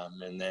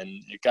 and then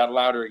it got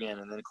louder again,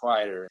 and then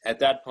quieter. At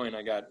that point,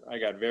 I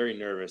got very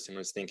nervous and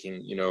was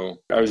thinking,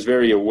 I was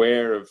very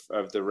aware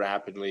of the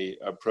rapidly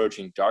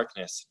approaching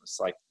darkness. It's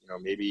like,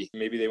 maybe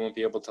they won't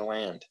be able to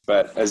land.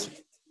 But as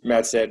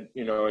Matt said,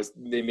 as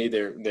they made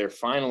their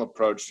final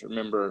approach,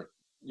 remember,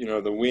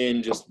 the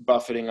wind just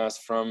buffeting us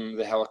from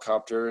the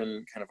helicopter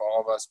and kind of all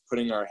of us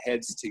putting our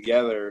heads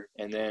together,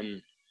 and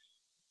then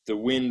the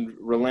wind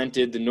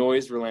relented, the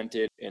noise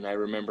relented, and I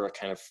remember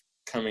kind of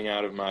coming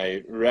out of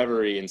my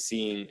reverie and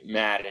seeing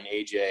Matt and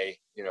AJ,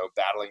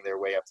 battling their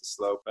way up the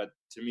slope. But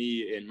to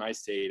me, in my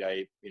state,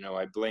 I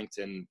blinked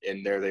and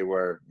there they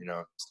were,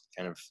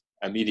 kind of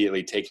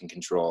immediately taking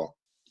control.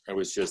 I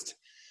was just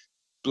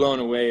blown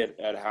away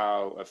at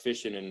how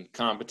efficient and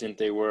competent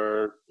they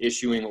were,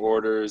 issuing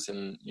orders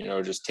and,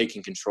 just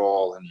taking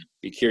control. And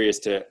be curious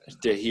to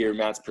hear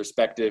Matt's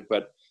perspective,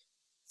 but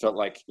felt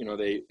like,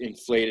 they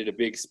inflated a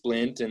big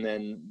splint and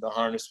then the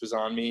harness was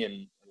on me, and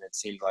it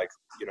seemed like,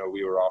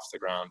 we were off the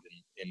ground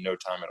in no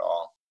time at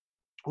all.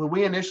 When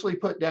we initially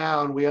put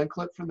down, we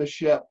unclipped from the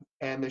ship,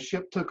 and the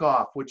ship took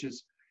off,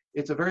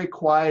 it's a very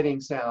quieting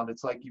sound.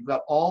 It's like you've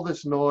got all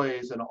this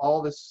noise and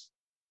all this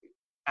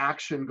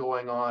action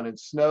going on and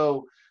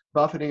snow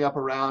buffeting up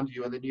around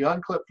you, and then you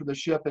unclip from the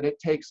ship and it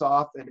takes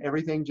off and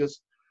everything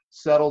just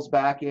settles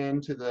back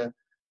into the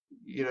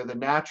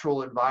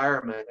natural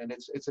environment, and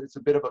it's a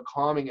bit of a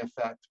calming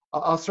effect.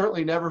 I'll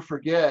certainly never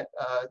forget,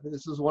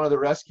 this is one of the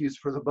rescues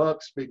for the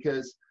books,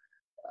 because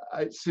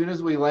as soon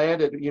as we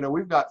landed,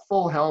 we've got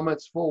full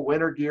helmets, full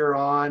winter gear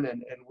on,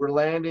 and we're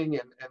landing,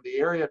 and the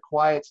area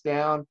quiets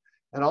down,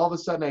 and all of a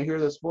sudden I hear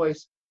this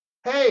voice,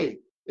 "Hey,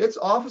 it's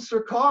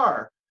Officer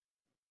Carr."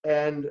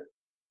 And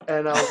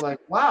I was like,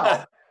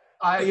 wow,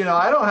 I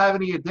don't have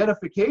any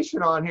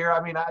identification on here.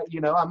 I mean,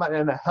 I'm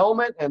in a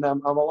helmet, and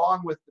I'm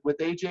along with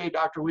AJ,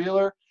 Dr.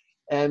 Wheeler,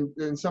 and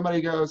then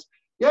somebody goes,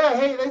 "Yeah,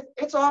 hey,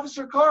 it's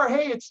Officer Carr.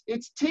 Hey,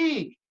 it's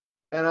Teague."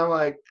 And I'm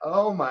like,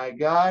 oh my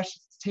gosh,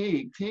 it's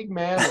Teague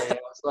Manley. And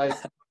I was like,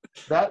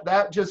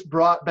 that just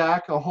brought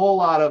back a whole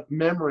lot of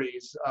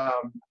memories.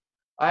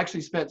 I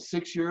actually spent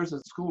 6 years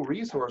as school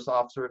resource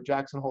officer at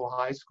Jackson Hole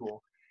High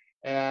School.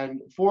 And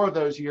 4 of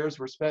those years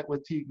were spent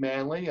with Teague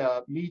Manley,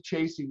 me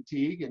chasing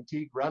Teague and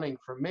Teague running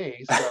from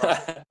me.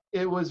 So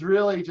it was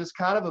really just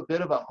kind of a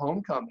bit of a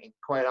homecoming,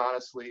 quite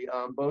honestly.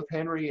 Both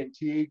Henry and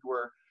Teague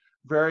were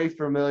very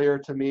familiar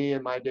to me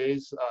in my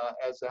days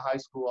as a high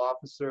school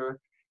officer.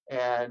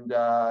 And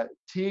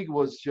Teague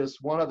was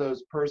just one of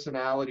those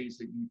personalities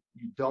that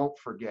you don't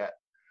forget.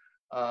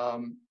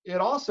 It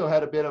also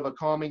had a bit of a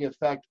calming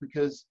effect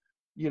because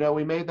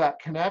we made that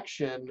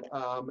connection,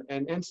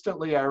 and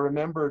instantly I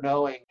remember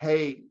knowing,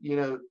 hey,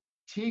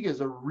 Teague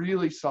is a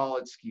really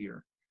solid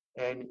skier,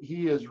 and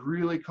he is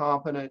really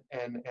competent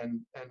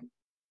and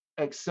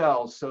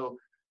excels. So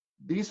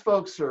these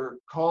folks are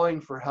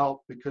calling for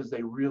help because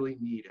they really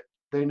need it.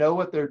 They know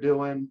what they're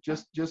doing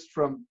just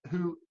from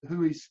who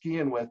he's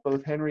skiing with,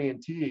 both Henry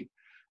and Teague.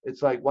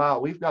 It's like, wow,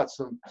 we've got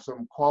some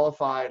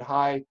qualified,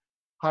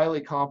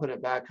 highly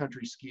competent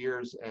backcountry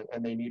skiers,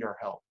 and they need our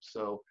help.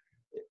 So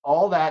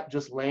all that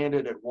just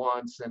landed at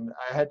once, and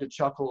I had to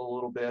chuckle a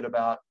little bit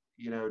about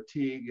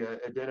Teague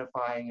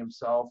identifying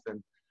himself,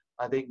 and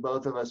I think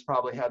both of us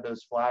probably had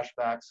those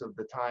flashbacks of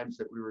the times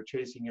that we were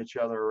chasing each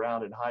other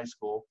around in high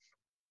school,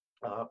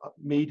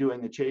 me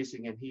doing the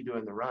chasing and he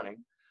doing the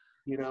running.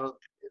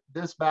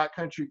 This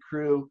backcountry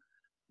crew,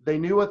 they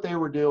knew what they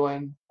were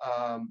doing.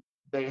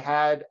 They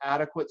had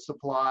adequate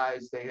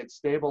supplies. They had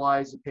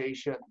stabilized the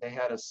patient. They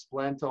had a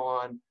splint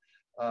on.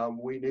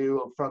 We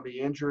knew from the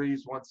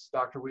injuries, once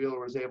Dr. Wheeler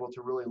was able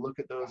to really look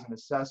at those and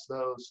assess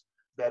those,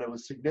 that it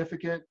was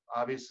significant.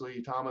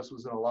 Obviously, Thomas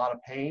was in a lot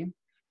of pain.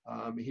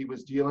 He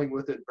was dealing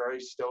with it very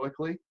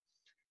stoically.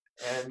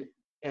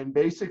 And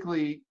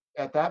basically,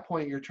 at that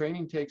point, your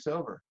training takes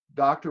over.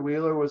 Dr.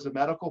 Wheeler was the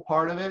medical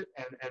part of it,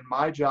 and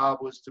my job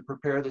was to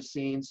prepare the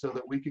scene so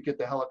that we could get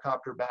the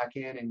helicopter back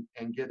in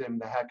and get him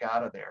the heck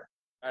out of there.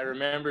 I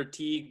remember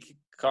Teague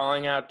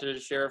calling out to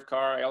Sheriff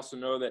Carr. I also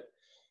know that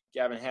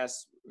Gavin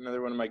Hess,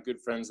 another one of my good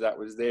friends that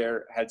was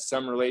there, had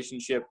some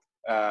relationship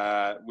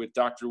with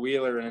Dr.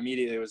 Wheeler, and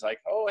immediately was like,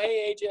 "Oh,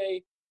 hey,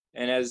 AJ."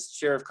 And as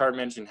Sheriff Carr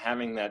mentioned,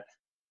 having that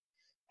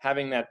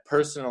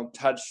personal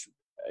touch,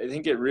 I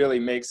think it really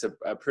makes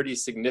a pretty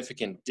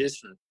significant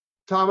difference.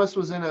 Thomas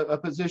was in a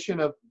position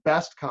of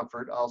best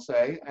comfort, I'll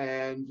say,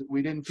 and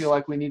we didn't feel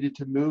like we needed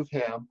to move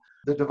him.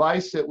 The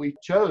device that we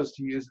chose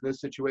to use in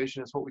this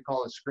situation is what we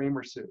call a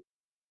screamer suit.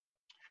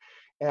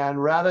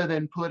 And rather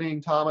than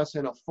putting Thomas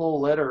in a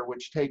full litter,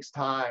 which takes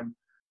time,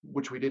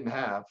 which we didn't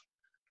have,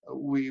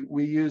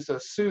 we used a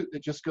suit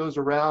that just goes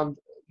around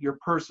your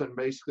person,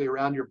 basically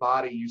around your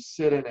body. You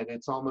sit in it.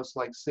 It's almost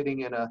like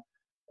sitting in a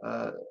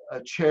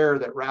chair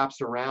that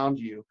wraps around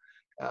you.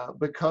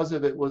 Because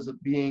of it was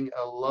being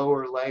a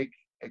lower leg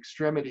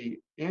extremity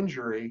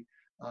injury,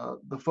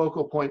 the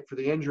focal point for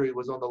the injury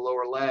was on the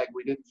lower leg.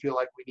 We didn't feel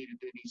like we needed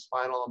any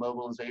spinal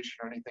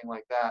immobilization or anything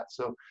like that.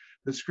 So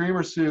the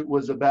screamer suit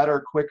was a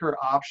better, quicker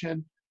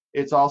option.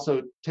 It's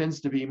also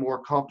tends to be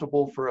more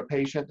comfortable for a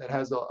patient that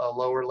has a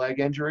lower leg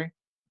injury.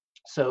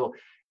 So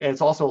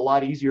it's also a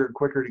lot easier and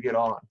quicker to get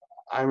on.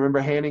 I remember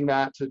handing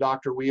that to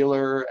Dr.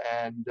 Wheeler,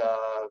 and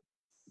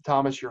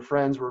Thomas, your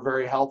friends were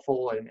very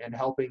helpful in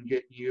helping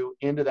get you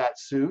into that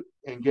suit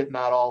and getting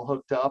that all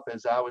hooked up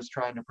as I was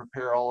trying to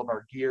prepare all of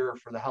our gear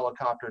for the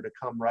helicopter to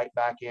come right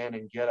back in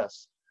and get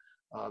us.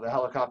 The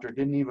helicopter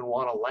didn't even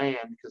want to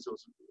land because it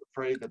was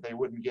afraid that they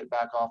wouldn't get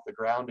back off the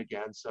ground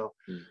again. So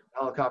the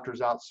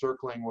helicopter's out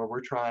circling where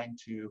we're trying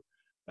to,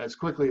 as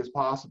quickly as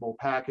possible,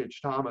 package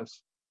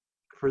Thomas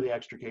for the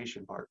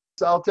extrication part.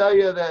 So I'll tell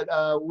you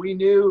that we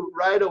knew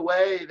right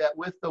away that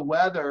with the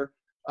weather,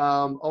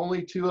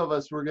 only two of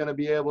us were going to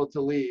be able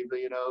to leave,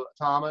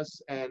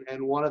 Thomas and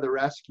one of the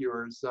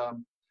rescuers.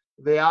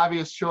 The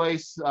obvious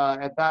choice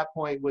at that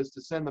point was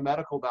to send the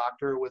medical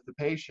doctor with the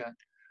patient.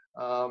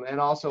 And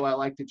also, I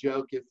like to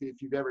joke, if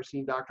you've ever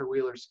seen Dr.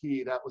 Wheeler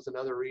ski, that was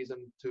another reason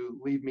to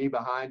leave me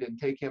behind and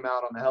take him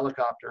out on the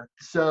helicopter.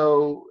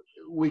 So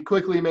we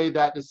quickly made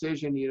that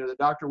decision, that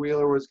Dr.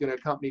 Wheeler was going to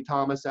accompany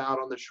Thomas out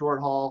on the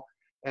short haul,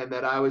 and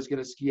that I was going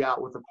to ski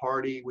out with the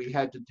party. We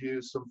had to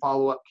do some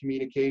follow-up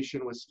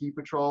communication with Ski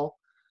Patrol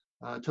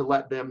to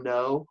let them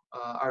know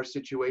our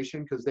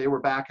situation, because they were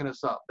backing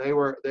us up. They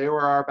were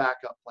our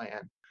backup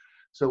plan.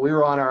 So we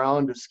were on our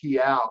own to ski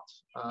out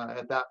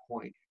at that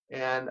point.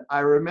 And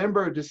I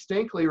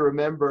distinctly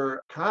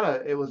remember,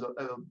 it was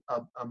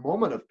a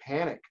moment of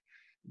panic.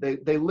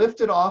 They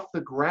lifted off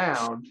the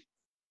ground,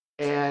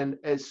 and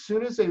as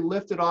soon as they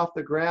lifted off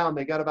the ground,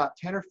 they got about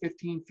 10 or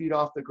 15 feet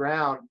off the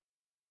ground,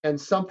 and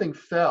something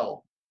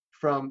fell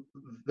from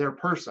their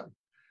person.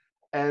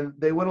 And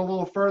they went a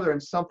little further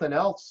and something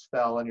else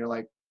fell, and you're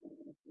like,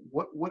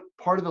 what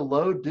part of the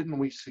load didn't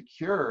we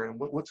secure, and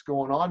what's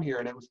going on here?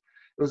 And it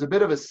was a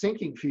bit of a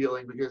sinking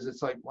feeling, because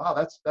it's like,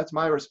 wow, that's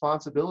my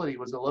responsibility.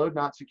 Was the load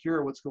not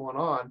secure? What's going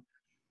on?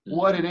 Mm-hmm.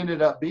 What it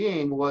ended up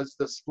being was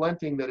the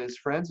splinting that his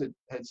friends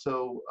had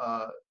so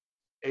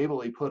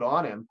ably put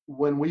on him.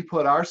 When we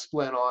put our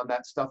splint on,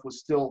 that stuff was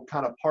still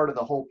kind of part of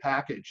the whole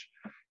package.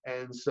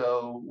 And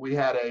so we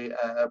had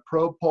a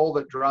probe pole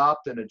that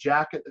dropped and a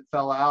jacket that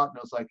fell out. And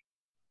I was like,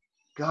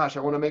 gosh,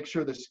 I want to make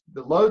sure the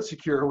load's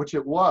secure, which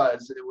it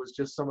was. It was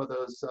just some of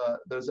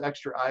those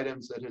extra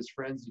items that his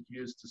friends had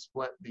used to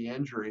splint the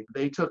injury.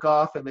 They took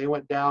off and they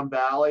went down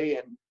valley,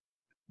 and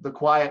the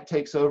quiet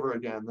takes over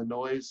again. The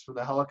noise from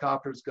the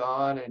helicopter's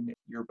gone, and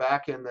you're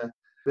back in the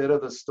bit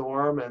of the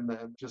storm, and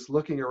then just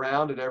looking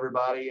around at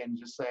everybody and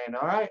just saying,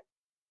 all right,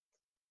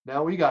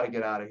 now we got to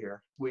get out of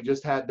here. We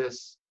just had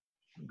this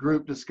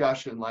group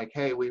discussion like,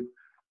 hey,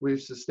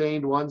 we've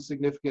sustained one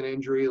significant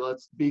injury.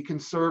 Let's be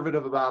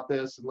conservative about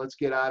this, and let's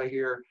get out of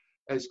here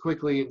as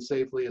quickly and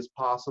safely as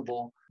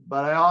possible.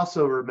 But I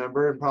also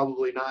remember, and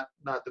probably not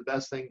the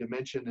best thing to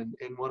mention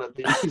in one of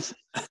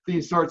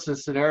these sorts of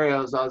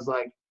scenarios, I was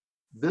like,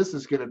 this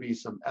is going to be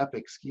some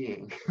epic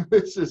skiing.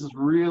 This is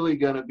really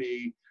going to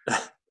be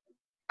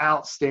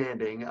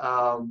outstanding.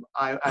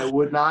 I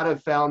would not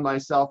have found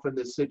myself in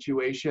this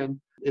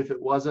situation if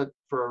it wasn't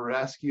for a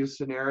rescue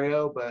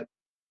scenario. But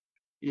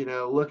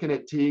looking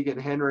at Teague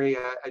and Henry,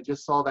 I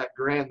just saw that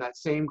grin, that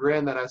same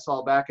grin that I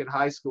saw back in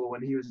high school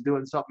when he was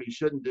doing something he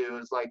shouldn't do.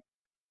 It's like,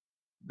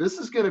 this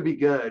is going to be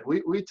good.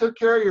 We took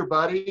care of your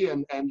buddy,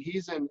 and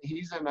he's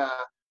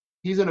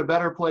in a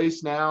better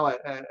place now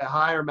at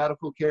higher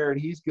medical care, and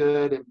he's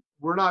good. And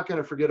we're not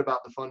going to forget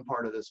about the fun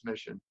part of this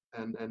mission.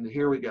 And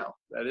here we go.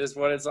 That is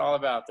what it's all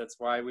about. That's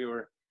why we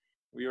were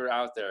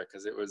out there,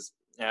 because it was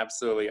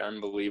absolutely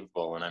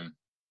unbelievable. And I'm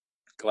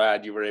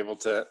glad you were able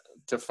to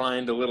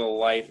find a little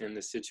light in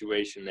the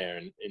situation there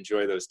and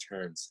enjoy those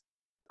turns.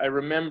 I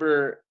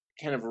remember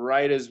kind of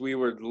right as we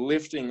were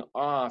lifting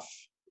off,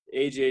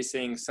 AJ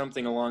saying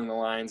something along the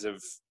lines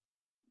of,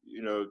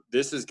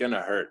 this is going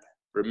to hurt.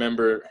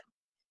 Remember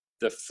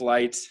the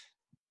flight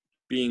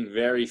being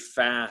very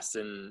fast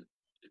and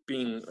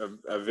being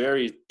a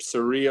very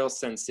surreal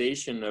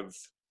sensation of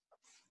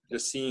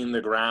just seeing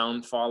the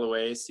ground fall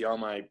away, see all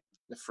my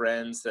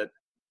friends that,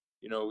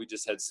 we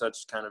just had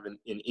such kind of an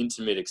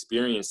intimate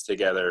experience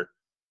together,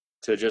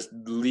 to just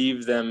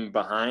leave them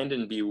behind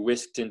and be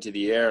whisked into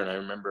the air. And I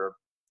remember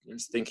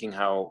just thinking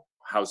how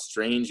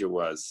strange it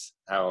was,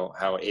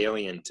 how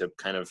alien to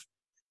kind of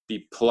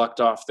be plucked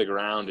off the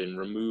ground and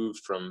removed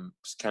from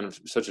kind of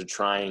such a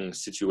trying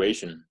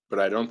situation. But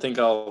I don't think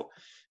I'll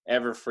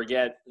ever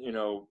forget,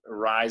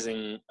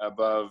 rising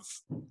above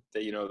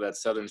the, that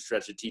southern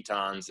stretch of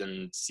Tetons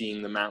and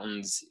seeing the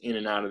mountains in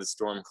and out of the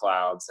storm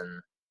clouds.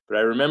 But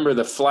I remember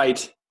the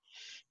flight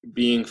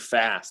being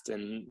fast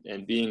and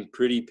being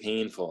pretty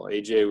painful.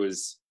 AJ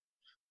was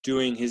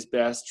doing his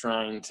best,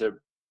 trying to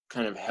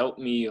kind of help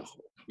me,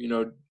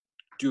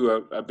 do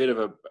a bit of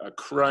a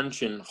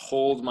crunch and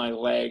hold my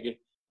leg,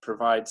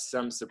 provide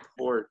some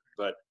support,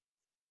 but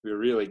we were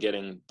really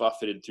getting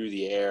buffeted through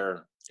the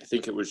air. I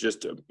think it was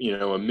just a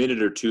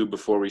minute or two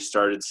before we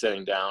started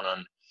setting down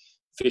on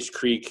Fish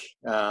Creek,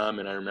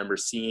 and I remember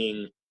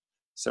seeing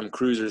some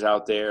cruisers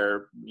out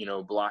there,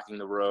 blocking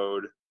the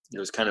road. There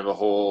was kind of a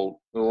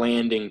whole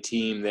landing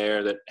team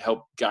there that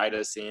helped guide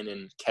us in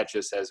and catch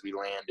us as we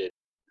landed.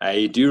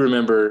 I do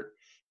remember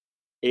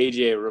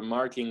AJ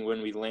remarking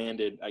when we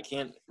landed, I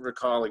can't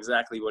recall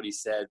exactly what he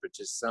said, but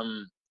just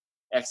some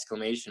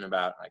exclamation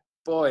about, like,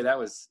 boy, that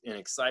was an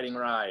exciting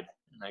ride.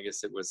 And I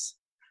guess it was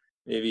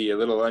maybe a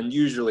little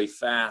unusually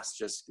fast,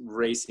 just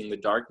racing the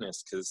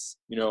darkness, because,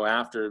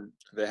 after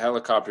the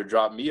helicopter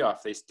dropped me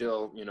off, they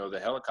still, the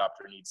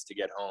helicopter needs to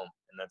get home,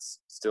 and that's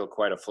still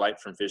quite a flight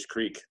from Fish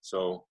Creek.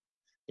 So,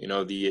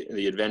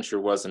 the adventure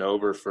wasn't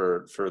over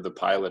for the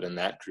pilot and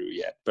that crew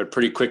yet. But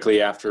pretty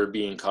quickly after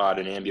being caught,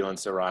 an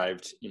ambulance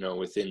arrived,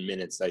 within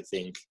minutes, I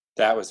think.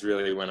 That was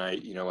really when I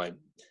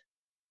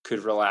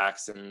could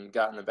relax and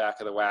got in the back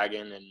of the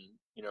wagon and,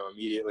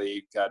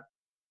 immediately got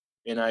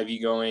an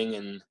IV going.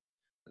 And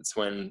that's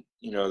when,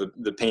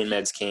 the pain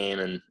meds came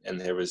and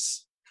there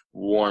was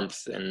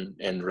warmth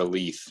and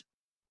relief.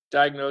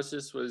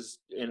 Diagnosis was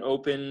an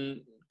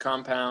open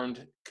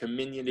compound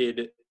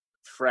comminuted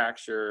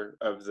fracture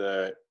of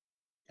the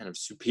kind of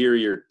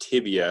superior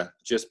tibia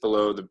just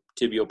below the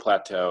tibial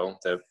plateau.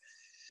 The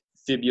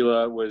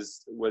fibula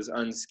was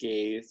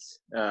unscathed.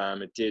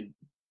 It did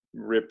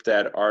rip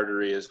that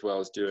artery as well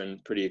as doing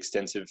pretty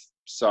extensive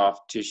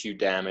soft tissue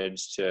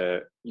damage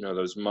to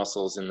those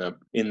muscles in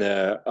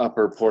the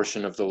upper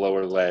portion of the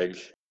lower leg.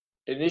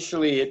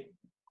 Initially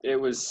it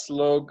was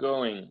slow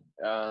going,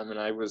 and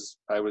I was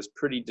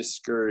pretty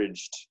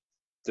discouraged.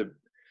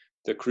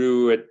 The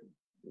crew at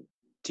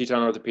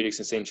Teton Orthopedics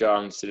in St.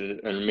 John's did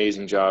an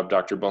amazing job.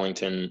 Dr.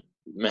 Bullington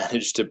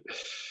managed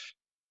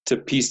to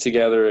piece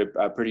together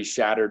a pretty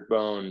shattered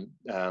bone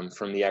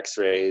from the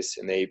x-rays,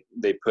 and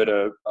they put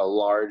a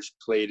large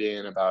plate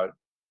in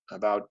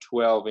about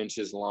 12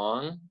 inches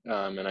long,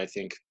 and I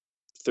think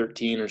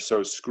 13 or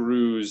so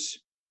screws,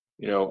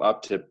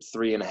 up to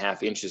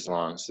 3.5 inches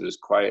long. So there's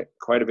quite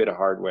a bit of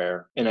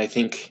hardware. And I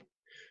think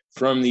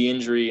from the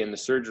injury and the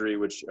surgery,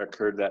 which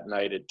occurred that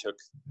night, it took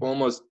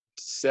almost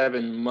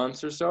 7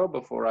 months or so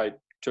before I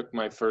took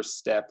my first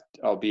step,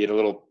 albeit a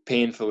little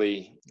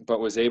painfully, but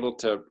was able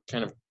to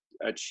kind of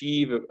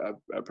achieve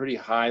a pretty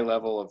high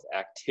level of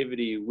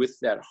activity with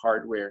that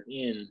hardware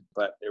in.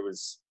 But there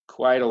was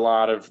quite a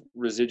lot of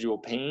residual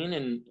pain,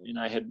 and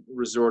I had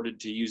resorted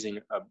to using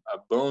a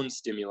bone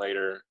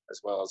stimulator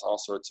as well as all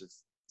sorts of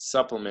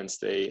supplements.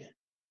 They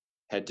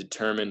had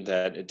determined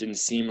that it didn't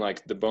seem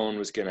like the bone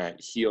was going to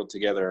heal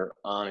together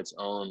on its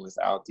own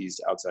without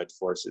these outside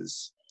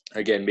forces.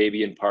 Again,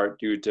 maybe in part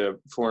due to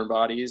foreign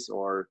bodies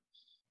or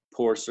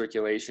poor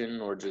circulation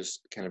or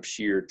just kind of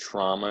sheer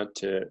trauma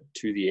to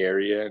the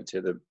area, to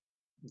the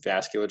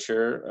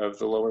vasculature of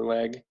the lower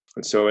leg.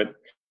 And so it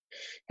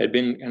had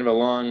been kind of a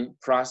long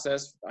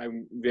process.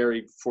 I'm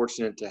very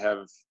fortunate to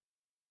have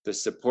the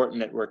support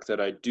network that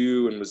I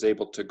do, and was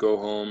able to go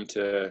home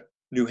to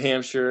New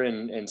Hampshire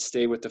and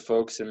stay with the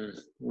folks in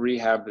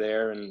rehab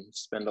there and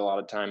spend a lot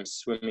of time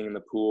swimming in the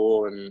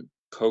pool and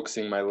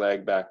coaxing my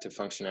leg back to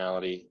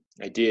functionality.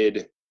 I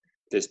did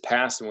this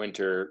past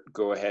winter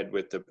go ahead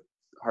with the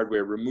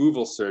hardware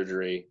removal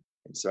surgery,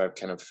 and so I've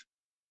kind of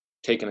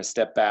taken a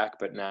step back,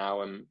 but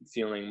now I'm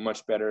feeling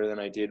much better than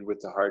I did with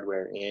the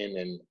hardware in,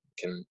 and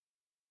can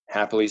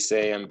happily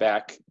say I'm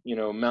back,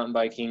 mountain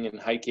biking and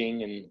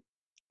hiking, and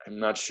I'm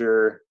not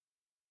sure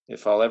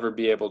if I'll ever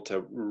be able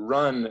to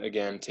run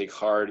again, take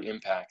hard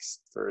impacts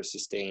for a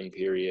sustained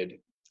period.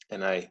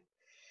 And I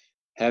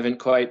haven't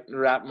quite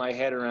wrapped my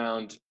head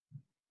around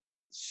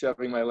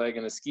shoving my leg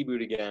in a ski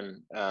boot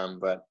again,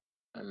 but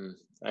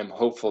I'm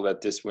hopeful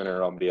that this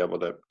winter I'll be able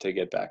to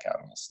get back out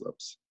on the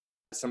slopes.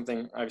 It's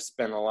something I've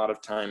spent a lot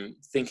of time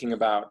thinking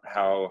about,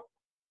 how,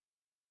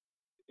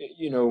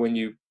 when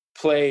you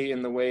play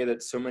in the way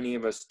that so many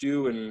of us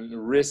do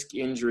and risk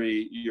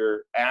injury,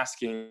 you're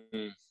asking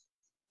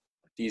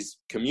these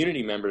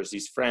community members,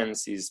 these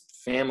friends, these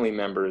family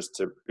members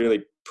to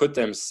really put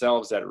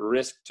themselves at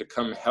risk to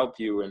come help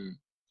you. And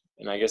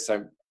I guess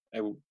I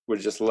would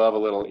just love a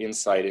little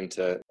insight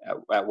into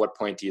at what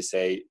point do you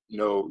say,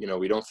 no,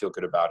 we don't feel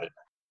good about it.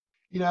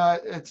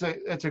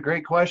 It's a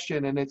great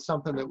question, and it's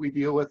something that we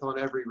deal with on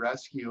every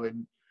rescue.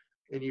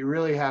 And you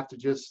really have to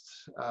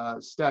just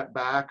step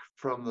back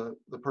from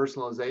the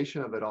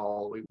personalization of it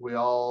all. We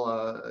all,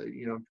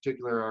 in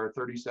particular, our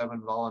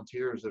 37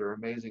 volunteers that are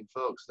amazing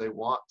folks. They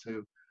want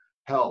to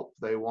help,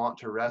 they want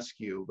to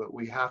rescue, but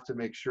we have to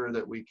make sure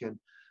that we can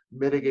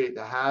mitigate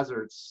the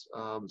hazards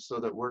so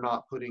that we're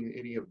not putting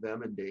any of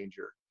them in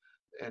danger.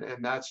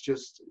 And that's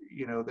just,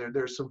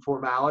 there's some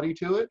formality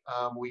to it.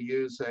 We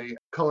use a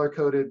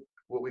color-coded,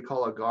 what we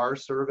call a GAR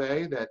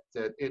survey that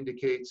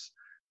indicates,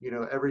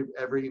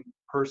 every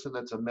person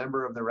that's a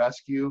member of the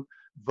rescue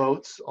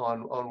votes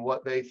on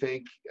what they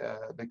think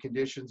the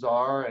conditions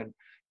are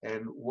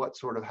and what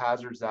sort of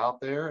hazards out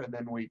there. And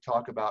then we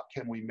talk about,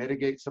 can we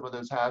mitigate some of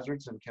those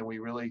hazards, and can we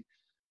really,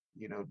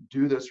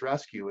 do this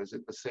rescue? Is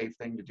it the safe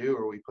thing to do,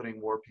 or are we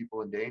putting more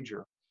people in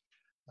danger?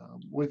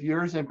 With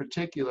yours in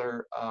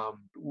particular,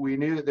 we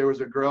knew that there was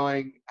a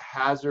growing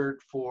hazard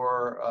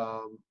for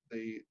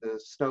the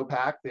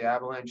snowpack. The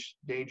avalanche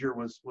danger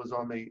was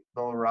on the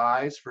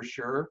rise for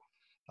sure,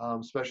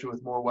 especially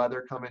with more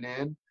weather coming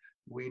in.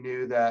 We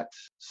knew that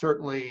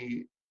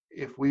certainly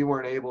if we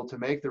weren't able to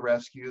make the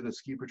rescue, the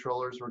ski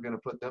patrollers were going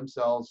to put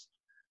themselves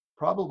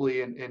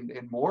probably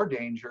in more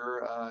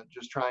danger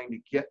just trying to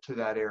get to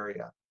that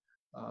area.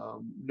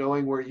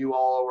 Knowing where you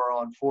all were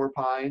on Four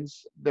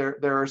Pines, there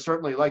are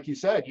certainly, like you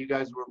said, you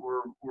guys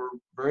were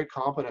very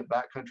competent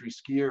backcountry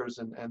skiers,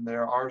 and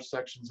there are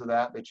sections of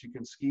that you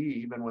can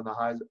ski even when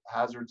the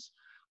hazards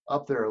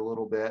up there a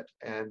little bit.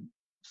 And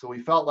so we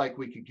felt like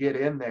we could get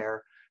in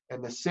there,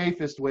 and the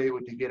safest way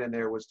to get in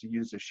there was to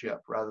use a ship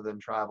rather than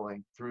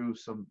traveling through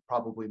some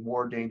probably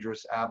more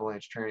dangerous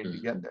avalanche terrain to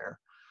get there.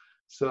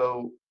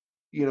 So,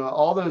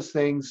 all those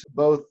things,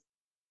 both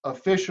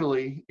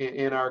officially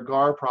in our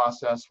GAR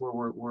process,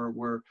 where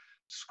we're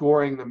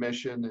scoring the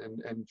mission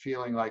and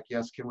feeling like,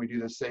 yes, can we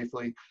do this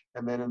safely?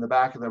 And then in the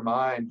back of their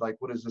mind, like,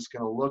 what is this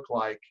going to look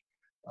like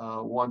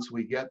once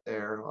we get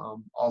there?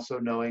 Also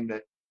knowing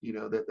that,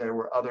 that there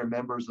were other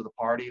members of the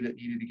party that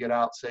needed to get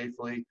out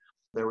safely.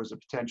 There was a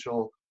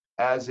potential,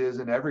 as is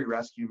in every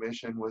rescue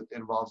mission,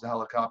 involves a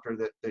helicopter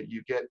that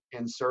you get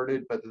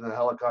inserted, but then the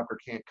helicopter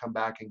can't come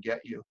back and get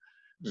you.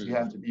 So you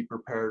have to be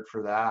prepared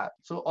for that.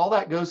 So all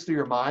that goes through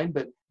your mind,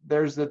 but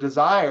there's the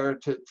desire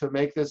to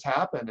make this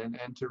happen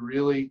and to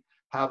really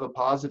have a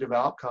positive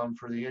outcome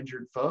for the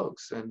injured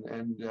folks.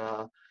 And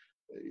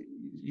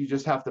you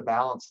just have to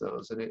balance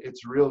those. And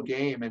it's real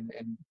game. And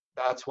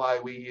that's why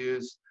we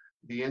use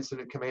the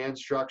incident command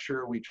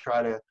structure. We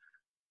try to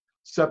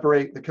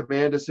separate the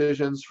command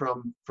decisions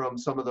from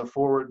some of the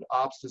forward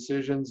ops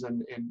decisions.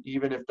 And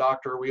even if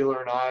Dr.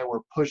 Wheeler and I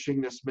were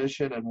pushing this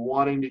mission and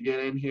wanting to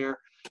get in here,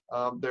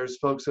 there's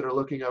folks that are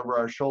looking over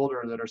our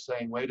shoulder that are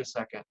saying, wait a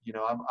second,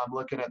 I'm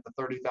looking at the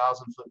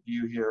 30,000 foot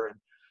view here,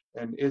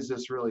 and is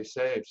this really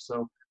safe?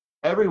 So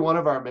every one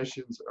of our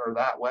missions are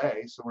that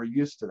way. So we're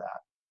used to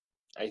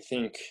that. I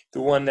think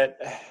the one that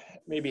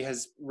maybe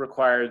has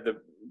required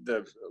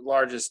the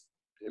largest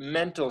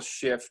mental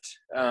shift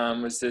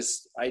was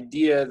this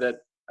idea that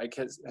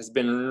has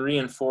been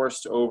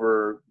reinforced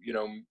over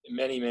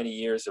many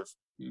years of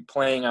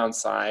playing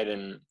outside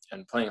and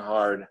playing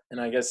hard.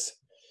 And I guess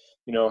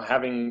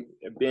having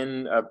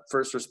been a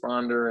first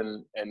responder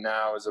and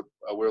now as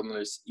a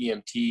wilderness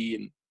EMT,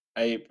 and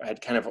I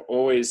had kind of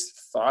always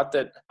thought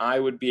that I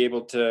would be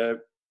able to,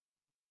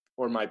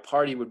 or my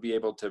party would be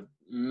able to,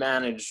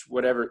 manage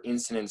whatever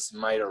incidents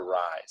might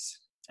arise.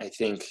 I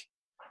think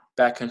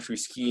backcountry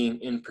skiing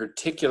in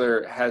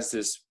particular has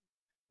this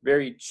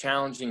very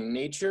challenging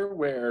nature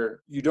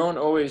where you don't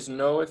always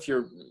know if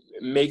you're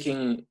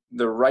making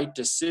the right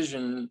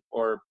decision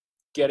or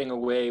getting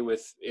away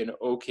with an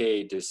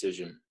okay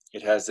decision.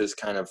 It has this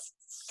kind of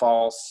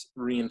false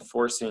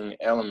reinforcing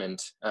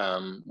element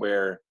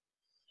where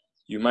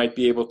you might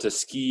be able to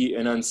ski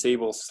an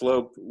unstable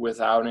slope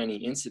without any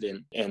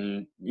incident.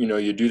 And,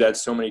 you do that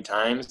so many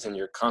times and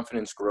your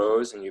confidence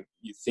grows and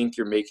you think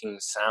you're making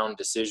sound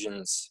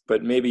decisions,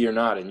 but maybe you're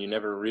not, and you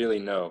never really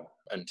know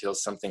until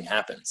something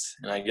happens.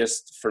 And I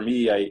guess for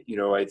me, I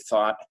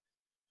thought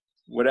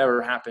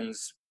whatever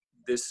happens,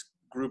 this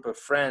group of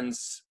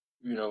friends,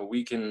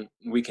 we can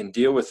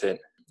deal with it.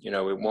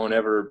 It won't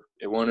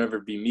ever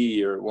be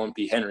me, or it won't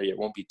be Henry, it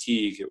won't be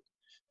Teague, it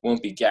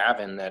won't be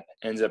Gavin that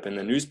ends up in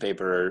the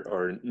newspaper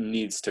or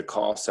needs to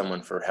call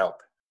someone for help.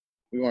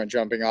 We weren't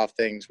jumping off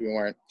things. We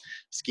weren't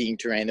skiing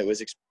terrain that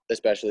was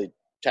especially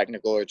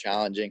technical or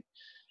challenging.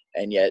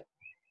 And yet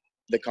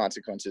the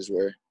consequences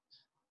were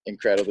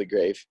incredibly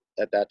grave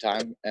at that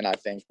time. And I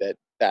think that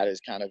has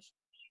kind of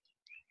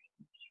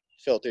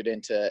filtered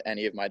into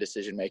any of my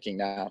decision-making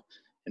now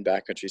in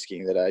backcountry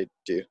skiing that I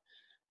do.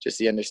 Just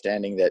the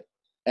understanding that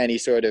any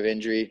sort of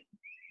injury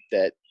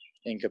that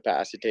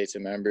incapacitates a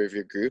member of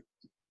your group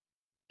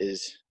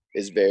is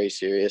very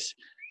serious,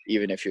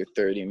 even if you're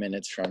 30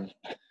 minutes from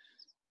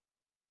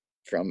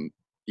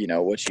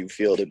what you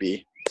feel to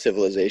be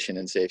civilization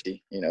and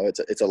safety.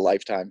 It's a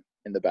lifetime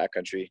in the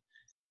backcountry.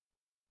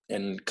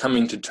 And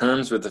coming to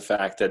terms with the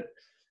fact that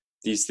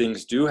these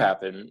things do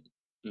happen,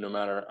 no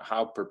matter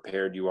how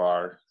prepared you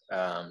are,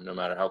 no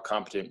matter how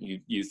competent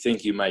you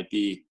think you might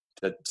be,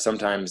 that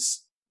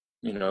sometimes,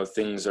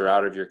 things are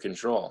out of your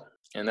control.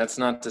 And that's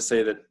not to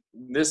say that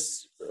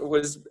this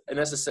was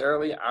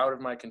necessarily out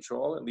of my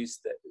control, at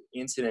least the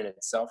incident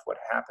itself, what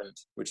happened,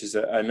 which is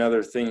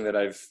another thing that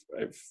I've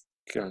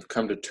kind of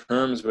come to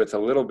terms with a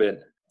little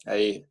bit.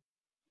 I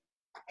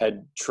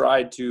had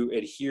tried to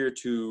adhere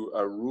to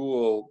a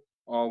rule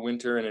all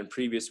winter and in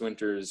previous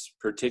winters,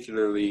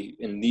 particularly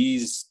in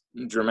these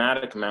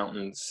dramatic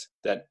mountains,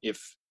 that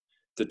if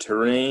the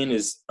terrain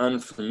is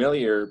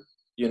unfamiliar,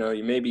 you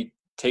maybe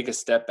take a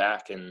step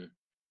back and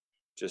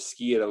just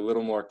ski it a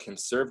little more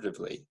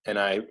conservatively. And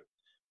I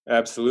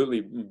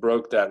absolutely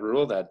broke that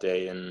rule that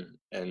day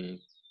and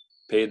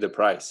paid the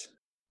price.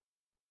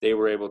 They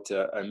were able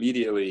to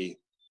immediately,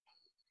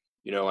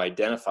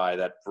 identify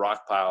that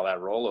rock pile, that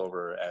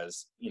rollover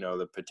as,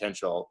 the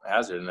potential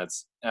hazard. And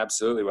that's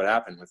absolutely what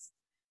happened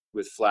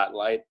with flat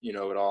light.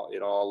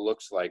 It all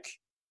looks like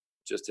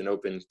just an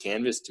open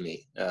canvas to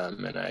me.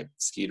 And I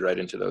skied right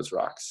into those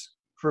rocks.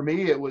 For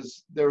me,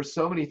 there were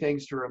so many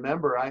things to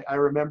remember. I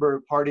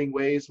remember parting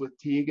ways with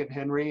Teague and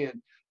Henry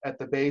and at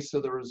the base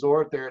of the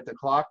resort there at the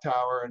clock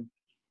tower, and,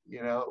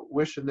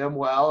 wishing them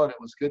well. And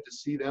it was good to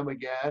see them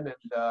again. And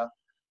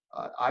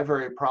I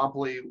very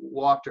promptly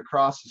walked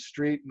across the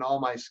street in all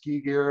my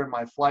ski gear and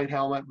my flight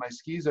helmet, my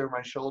skis over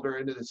my shoulder,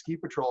 into the ski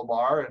patrol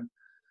bar and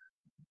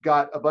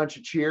got a bunch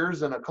of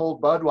cheers and a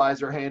cold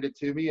Budweiser handed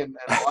to me. And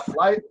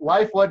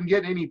life wasn't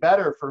getting any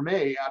better for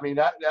me. I mean,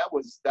 that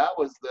was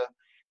the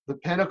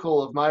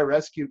pinnacle of my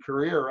rescue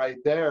career right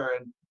there.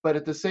 But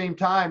at the same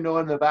time,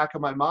 knowing in the back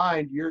of my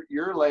mind,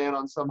 you're laying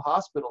on some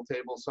hospital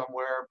table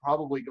somewhere,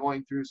 probably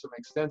going through some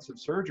extensive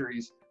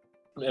surgeries.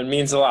 It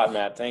means a lot,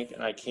 Matt.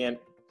 And I can't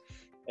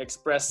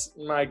express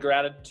my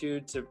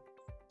gratitude to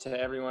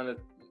everyone at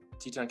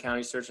Teton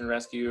County Search and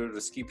Rescue,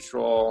 the ski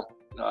patrol,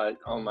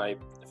 all my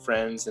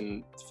friends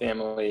and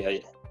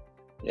family.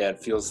 It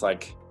feels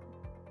like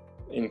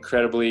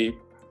incredibly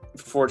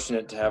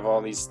fortunate to have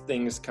all these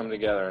things come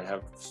together and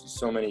have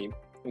so many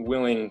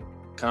willing,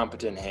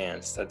 competent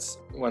hands. That's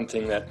one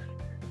thing that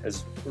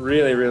has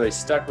really, really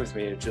stuck with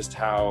me, just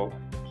how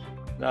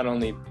not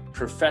only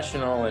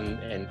professional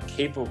and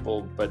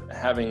capable, but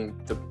having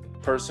the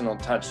personal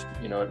touch.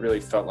 It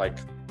really felt like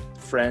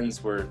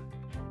friends were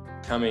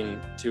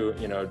coming to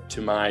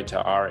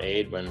our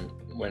aid when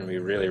we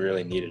really,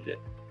 really needed it.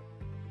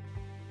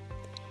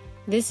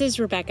 This is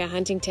Rebecca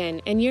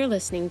Huntington, and you're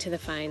listening to The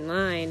Fine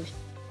Line.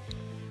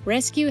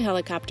 Rescue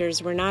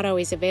helicopters were not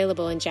always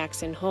available in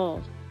Jackson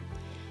Hole.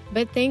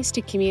 But thanks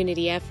to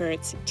community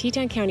efforts,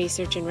 Teton County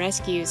Search and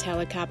Rescue's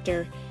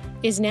helicopter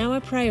is now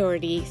a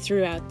priority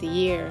throughout the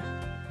year.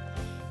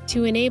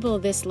 To enable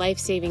this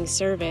life-saving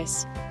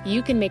service,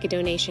 you can make a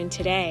donation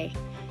today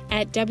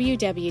at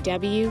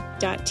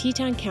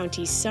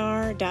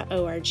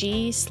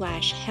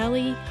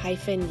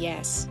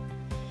www.tetoncountysar.org/heli-yes.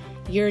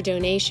 Your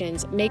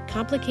donations make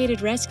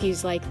complicated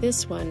rescues like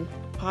this one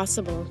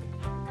possible.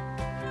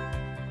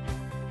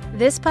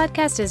 This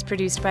podcast is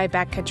produced by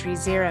Backcountry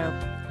Zero,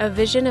 a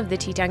vision of the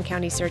Teton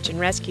County Search and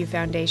Rescue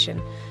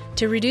Foundation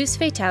to reduce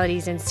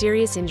fatalities and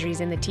serious injuries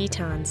in the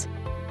Tetons.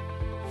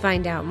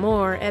 Find out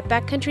more at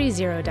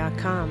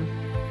backcountryzero.com.